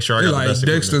 I got to make sure I got the best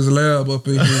Dexter's equipment. lab up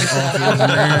in his office,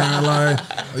 man. Like,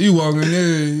 you walking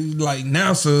there like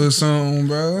NASA or something,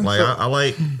 bro. Like,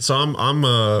 I'm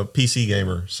a PC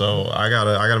gamer, so I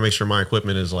gotta make sure my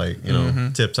equipment is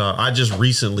tip top. I just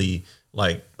recently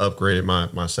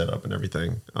upgraded my setup and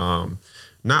everything. I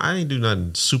didn't do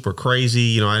nothing super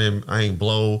crazy. I didn't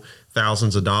blow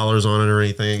thousands of dollars on it or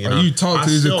anything. You talk to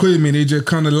his equipment, it just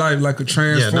come to life like a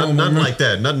transformer. Yeah, nothing like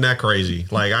that. Nothing that crazy.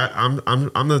 Like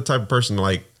I'm the type of person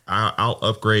I'll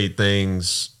upgrade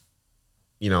things,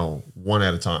 one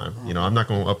at a time. I'm not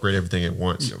going to upgrade everything at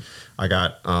once. Yep. I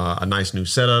got a nice new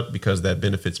setup because that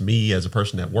benefits me as a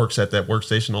person that works at that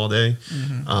workstation all day.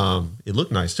 Mm-hmm. It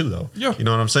looked nice too, though. Yeah. You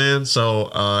know what I'm saying? So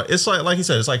it's like he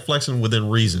said, it's like flexing within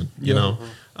reason. You know. Mm-hmm.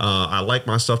 I like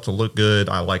my stuff to look good.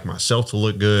 I like myself to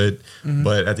look good. Mm-hmm.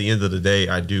 But at the end of the day,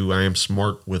 I am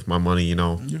smart with my money.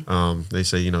 Yeah. They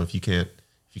say if you can't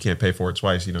pay for it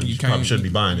twice, you probably shouldn't be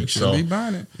buying it. Shouldn't be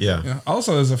buying it. Yeah.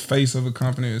 Also, as a face of a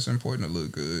company, it's important to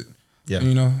look good. Yeah.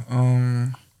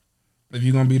 If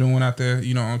you're gonna be the one out there,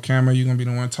 on camera, you're gonna be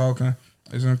the one talking.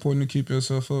 It's important to keep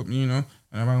yourself up. And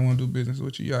everybody want to do business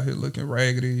with you. You out here looking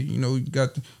raggedy. You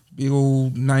got big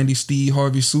old 90s Steve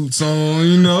Harvey suits on,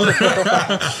 you know.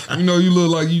 You know, you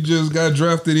look like you just got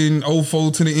drafted in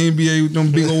 04 to the NBA with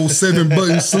them big old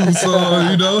 7-button suits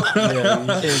on, you know. Yeah, you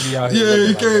can't be out here. Yeah,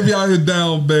 you can't be out here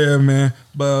down bad, man.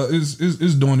 But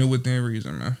it's doing it within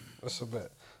reason, man. That's a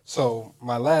bet. So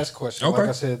my last question, Okay. like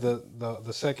I said,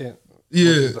 the second.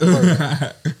 Yeah. The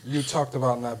first, you talked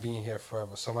about not being here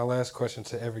forever. So my last question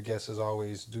to every guest is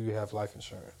always, do you have life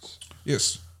insurance?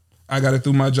 Yes. I got it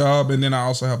through my job, and then I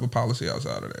also have a policy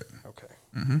outside of that. Okay.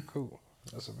 Mm-hmm. Cool.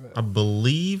 That's a bet. I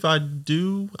believe I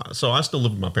do. So I still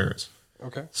live with my parents.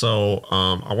 Okay. So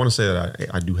I want to say that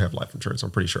I do have life insurance.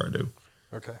 I'm pretty sure I do.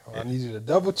 Okay. Well, I need you to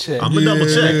double check. I'm a double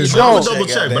check. I'm a double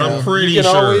check, but I'm pretty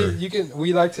sure.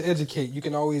 We like to educate. You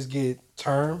can always get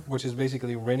term, which is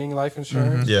basically renting life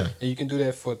insurance. Yeah. And you can do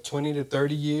that for 20 to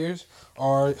 30 years.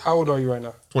 Or how old are you right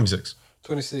now? 26.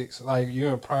 26. Like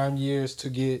you're in prime years to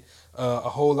get a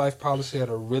whole life policy at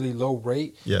a really low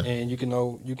rate. Yeah. And you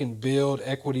can build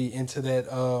equity into that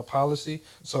policy.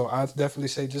 So I definitely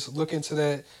say just look into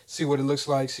that, see what it looks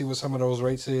like, see what some of those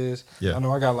rates is. Yeah. I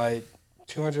know I got like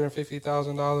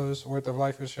 $250,000 worth of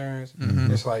life insurance.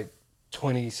 Mm-hmm. It's like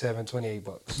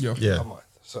 $28 a month.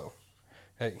 So,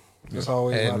 hey, it's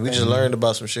always. And we just learned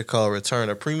about some shit called return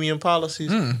of premium policies.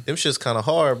 Them shit's kind of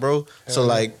hard, bro. So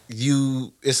like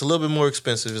it's a little bit more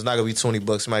expensive. It's not gonna be $20.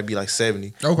 It might be like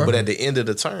 $70. Okay. But at the end of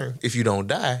the term, if you don't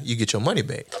die, you get your money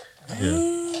back.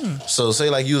 Yeah. So say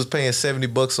like you was paying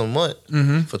 $70 a month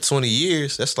for 20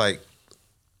 years. That's like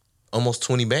almost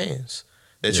 20 bands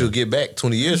that you'll get back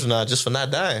 20 years from now just for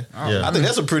not dying. Yeah. I think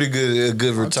that's a pretty good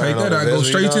return. Take that. on I go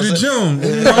straight to the gym.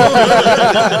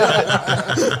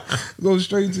 Go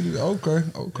straight to the. Okay.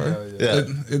 Yeah.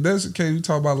 If that's the case, we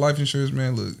talk about life insurance,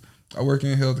 man. Look, I work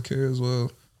in healthcare as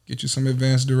well. Get you some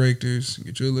advanced directives.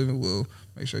 Get you a living will.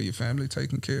 Make sure your family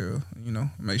taken care of. You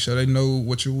know, make sure they know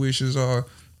what your wishes are.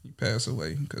 You pass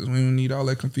away, because we don't need all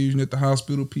that confusion at the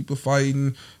hospital. People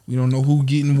fighting. We don't know who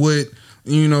getting what.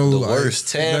 You know, the worst.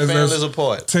 Tearing families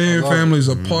apart. Tearing families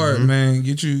apart, man.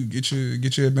 Get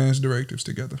your advanced directives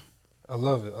together. I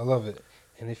love it.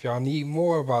 And if y'all need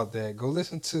more about that, go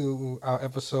listen to our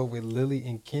episode with Lily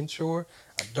and Kenshore.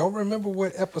 I don't remember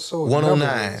what episode.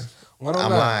 109. 109.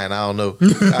 I'm lying. I don't know. He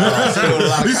said it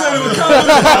was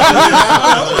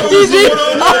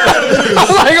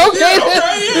I'm like, okay,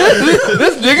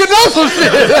 this nigga knows some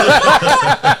shit.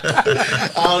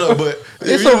 I don't know, but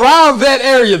it's around that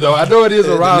area, though. I know it is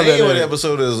around that area. The name of the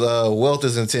episode is Wealth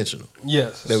is Intentional.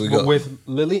 Yes. There we go. With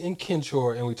Lily and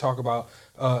Kenshore, and we talk about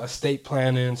estate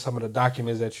planning, some of the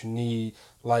documents that you need,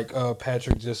 like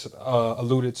Patrick just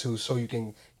alluded to, so you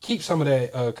can keep some of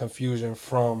that confusion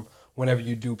from whenever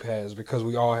you do pass, because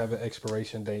we all have an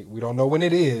expiration date. We don't know when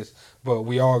it is, but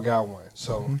we all got one.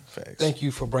 So thank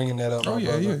you for bringing that up.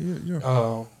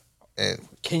 Yeah. And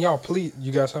can y'all please,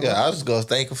 you got something? Yeah, I was just gonna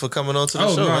thank you for coming on to the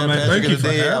show, no, man. Patrick Thank you for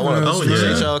I want to having us.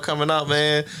 appreciate y'all coming out,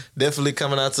 man. Definitely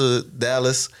coming out to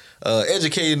Dallas,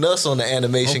 educating us on the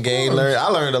animation game. I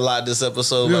learned a lot this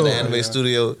episode about the anime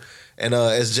studio. And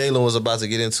as Jalen was about to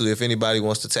get into, if anybody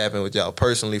wants to tap in with y'all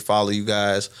personally, follow you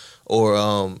guys, or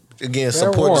again,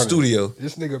 support the studio.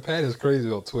 This nigga Pat is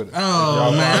crazy on Twitter.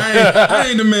 Oh man, I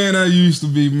ain't the man I used to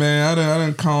be, man. I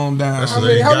done calmed down. How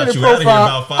many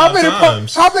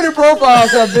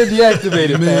profiles have been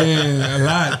deactivated,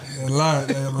 man? A lot.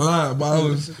 But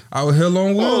I was hell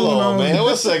on wood. Hold on, man.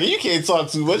 1 second. You can't talk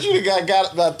too much. You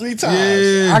got about 3 times.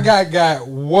 Yeah. I got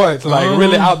once, like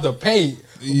really out the paint.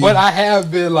 Yeah. But I have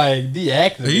been like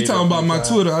deactivated. He talking about my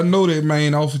Twitter. I know that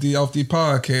man off the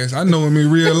podcast. I know him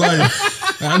in real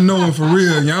life. I know him for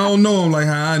real. Y'all don't know him like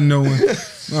how I know him.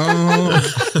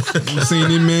 I've seen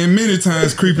this man many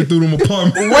times creeping through them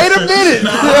apartments. Wait a minute.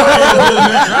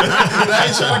 I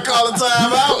ain't trying to call a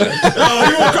time out. Oh,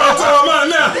 you want to call time out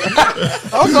now?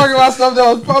 I'm talking about stuff that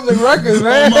was public records,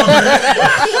 man. My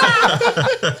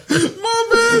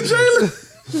bad, Jalen.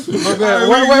 What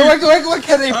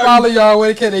can they follow y'all?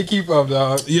 Where can they keep up,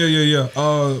 dog? Yeah.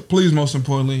 Please, most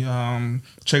importantly,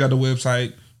 check out the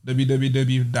website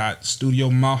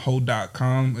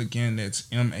www.studiomaho.com. Again, that's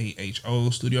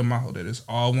MAHO, Studio Maho. That is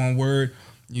all one word.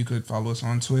 You could follow us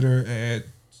on Twitter at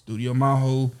Studio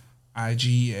Maho,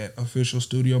 IG at Official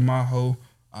Studio Maho.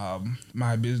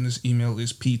 My business email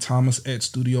is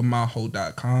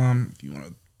pthomas@studiomaho.com if you want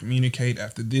to communicate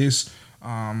after this.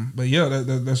 But yeah,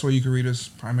 that's where you can read us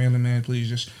primarily, man. Please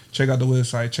just check out the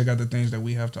website, check out the things that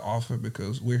we have to offer,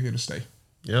 because we're here to stay.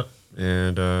 Yep.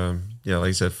 And like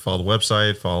you said, follow the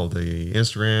website, follow the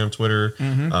Instagram, Twitter.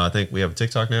 I think we have a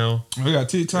TikTok now. We got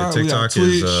TikTok. TikTok we got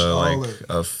Twitch,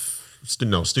 is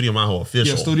Studio Maho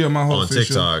official. Yeah, Studio Maho on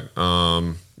official.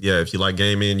 TikTok. If you like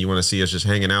gaming, you want to see us just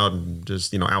hanging out and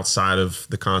just outside of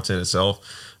the content itself.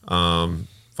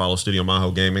 Follow Studio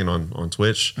Maho Gaming on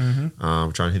Twitch. We're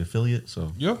trying to hit affiliate,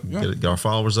 so get our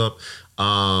followers up.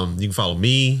 You can follow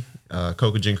me,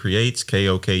 Kokujin Creates,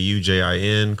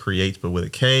 KOKUJIN Creates, but with a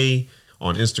K,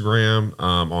 on Instagram.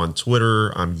 On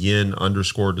Twitter, I'm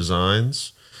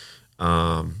Yin_designs.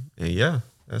 And yeah,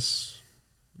 that's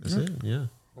it. Yeah.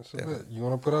 That's it. You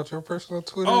want to put out your personal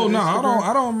Twitter? Oh no,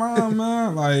 I don't mind,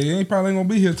 man. Like, you ain't probably gonna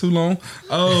be here too long.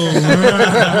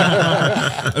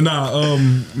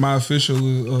 My official,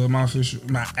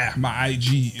 my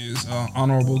IG is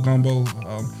Honorable Gumbo,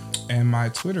 and my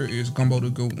Twitter is Gumbo the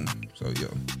Goon. So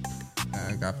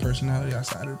I got personality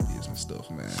outside of the business stuff,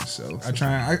 man. So I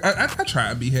try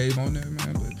and behave on there,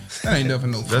 man. But that ain't never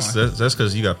no fun. That's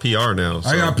because you got PR now. So.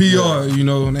 I got PR,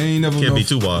 and they ain't never can't be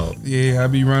too wild. Yeah, I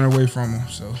be running away from them.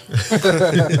 So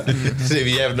they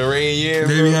be having to rein you in.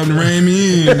 They be having to rein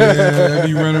me in. Man. I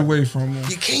be running away from them.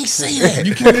 You can't say that.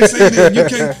 You can't say that. You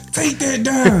can't take that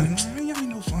down. Man, y'all ain't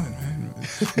no fun, man.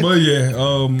 But yeah,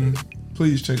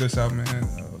 please check us out, man.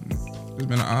 It's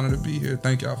been an honor to be here.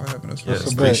 Thank y'all for having us.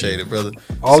 Yes, appreciate it, brother.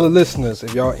 All the listeners,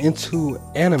 if y'all into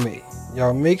anime,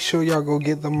 y'all make sure y'all go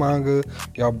get the manga.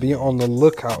 Y'all be on the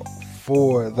lookout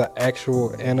for the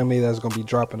actual anime that's going to be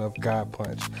dropping of God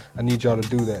Punch. I need y'all to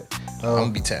do that. I'm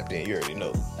going to be tapped in. You already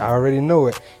know. I already know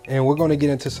it. And we're going to get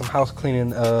into some house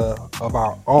cleaning of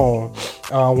our own.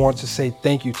 I want to say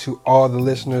thank you to all the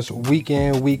listeners week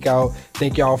in, week out.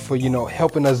 Thank y'all for,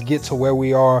 helping us get to where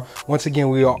we are. Once again,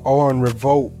 we are on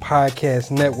Revolt Podcast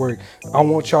Network. I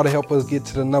want y'all to help us get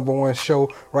to the #1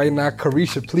 show. Right now,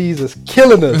 Carisha Please is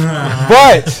killing us.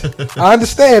 But I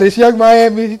understand it's Young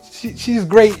Miami. She's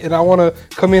great, and I want to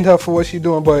commend her for what she's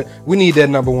doing, but we need that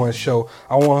 #1 show.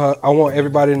 I want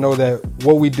everybody to know that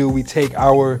what we do, we take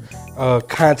our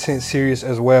content serious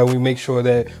as well. We make sure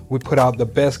that we put out the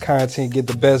best content, get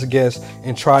the best guests,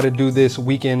 and try to do this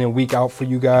week in and week out for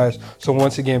you guys. So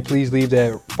once again, please leave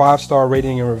that 5-star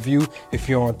rating and review. If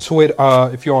you're on Twitter,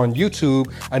 if you're on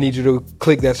YouTube, I need you to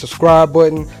click that subscribe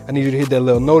button. I need you to hit that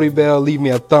little noti bell, leave me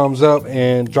a thumbs up,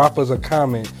 and drop us a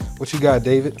comment. What you got,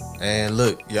 David? And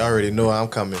look, you already know I'm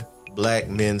coming. Black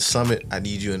Men Summit. I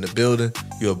need you in the building.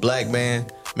 You're a black man.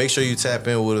 Make sure you tap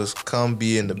in with us. Come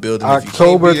be in the building.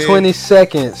 October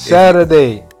 22nd,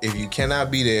 Saturday. If you cannot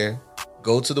be there,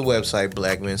 go to the website,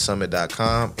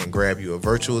 blackmensummit.com, and grab you a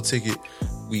virtual ticket.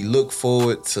 We look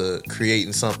forward to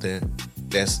creating something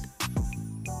that's...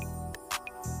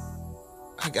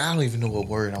 I don't even know what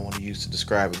word I want to use to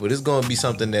describe it, but it's going to be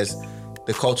something that's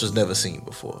the culture's never seen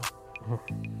before.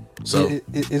 So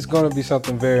it's going to be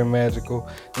something very magical.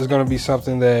 It's going to be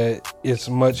something that is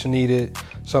much needed,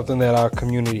 something that our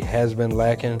community has been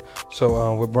lacking.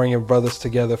 So we're bringing brothers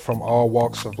together from all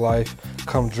walks of life.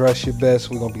 Come dress your best.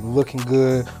 We're going to be looking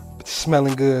good,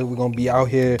 smelling good. We're going to be out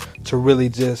here to really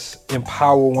just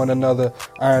empower one another.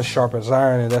 Iron sharpens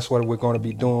iron, and that's what we're going to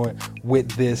be doing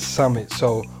with this summit.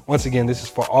 So once again, this is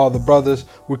for all the brothers.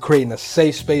 We're creating a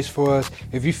safe space for us.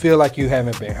 If you feel like you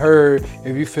haven't been heard,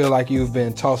 if you feel like you've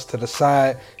been tossed to the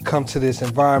side, come to this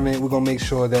environment. We're going to make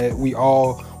sure that we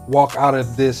all walk out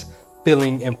of this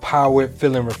feeling empowered,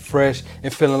 feeling refreshed,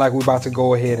 and feeling like we're about to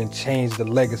go ahead and change the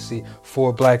legacy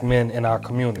for black men in our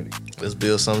community. Let's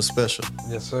build something special.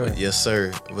 Yes, sir. Yes,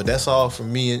 sir. But that's all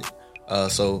from me.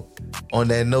 So on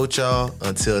that note, y'all,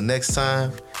 until next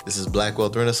time, this is Black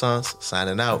Wealth Renaissance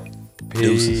signing out.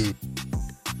 Peace. Deuces.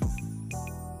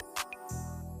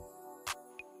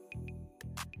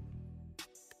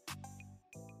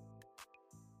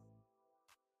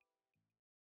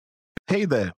 Hey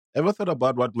there. Ever thought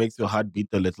about what makes your heart beat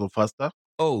a little faster?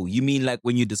 Oh, you mean like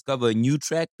when you discover a new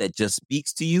track that just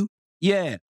speaks to you?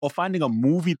 Yeah. Or finding a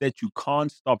movie that you can't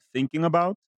stop thinking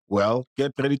about? Well,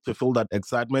 get ready to feel that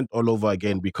excitement all over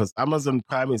again because Amazon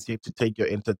Prime is here to take your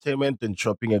entertainment and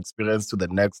shopping experience to the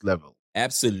next level.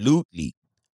 Absolutely.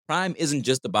 Prime isn't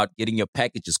just about getting your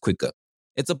packages quicker.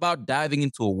 It's about diving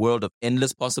into a world of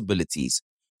endless possibilities,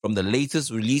 from the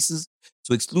latest releases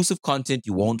to exclusive content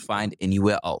you won't find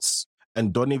anywhere else.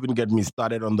 And don't even get me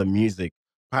started on the music.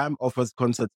 Prime offers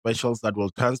concert specials that will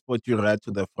transport you right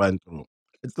to the front row.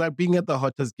 It's like being at the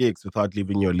hottest gigs without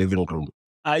leaving your living room.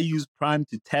 I use Prime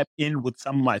to tap in with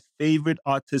some of my favorite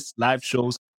artists' live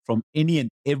shows from any and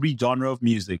every genre of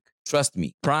music. Trust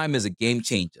me, Prime is a game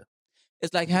changer.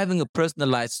 It's like having a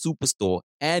personalized superstore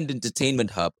and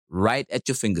entertainment hub right at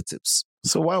your fingertips.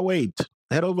 So why wait?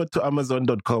 Head over to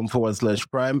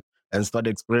amazon.com/Prime and start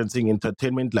experiencing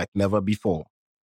entertainment like never before.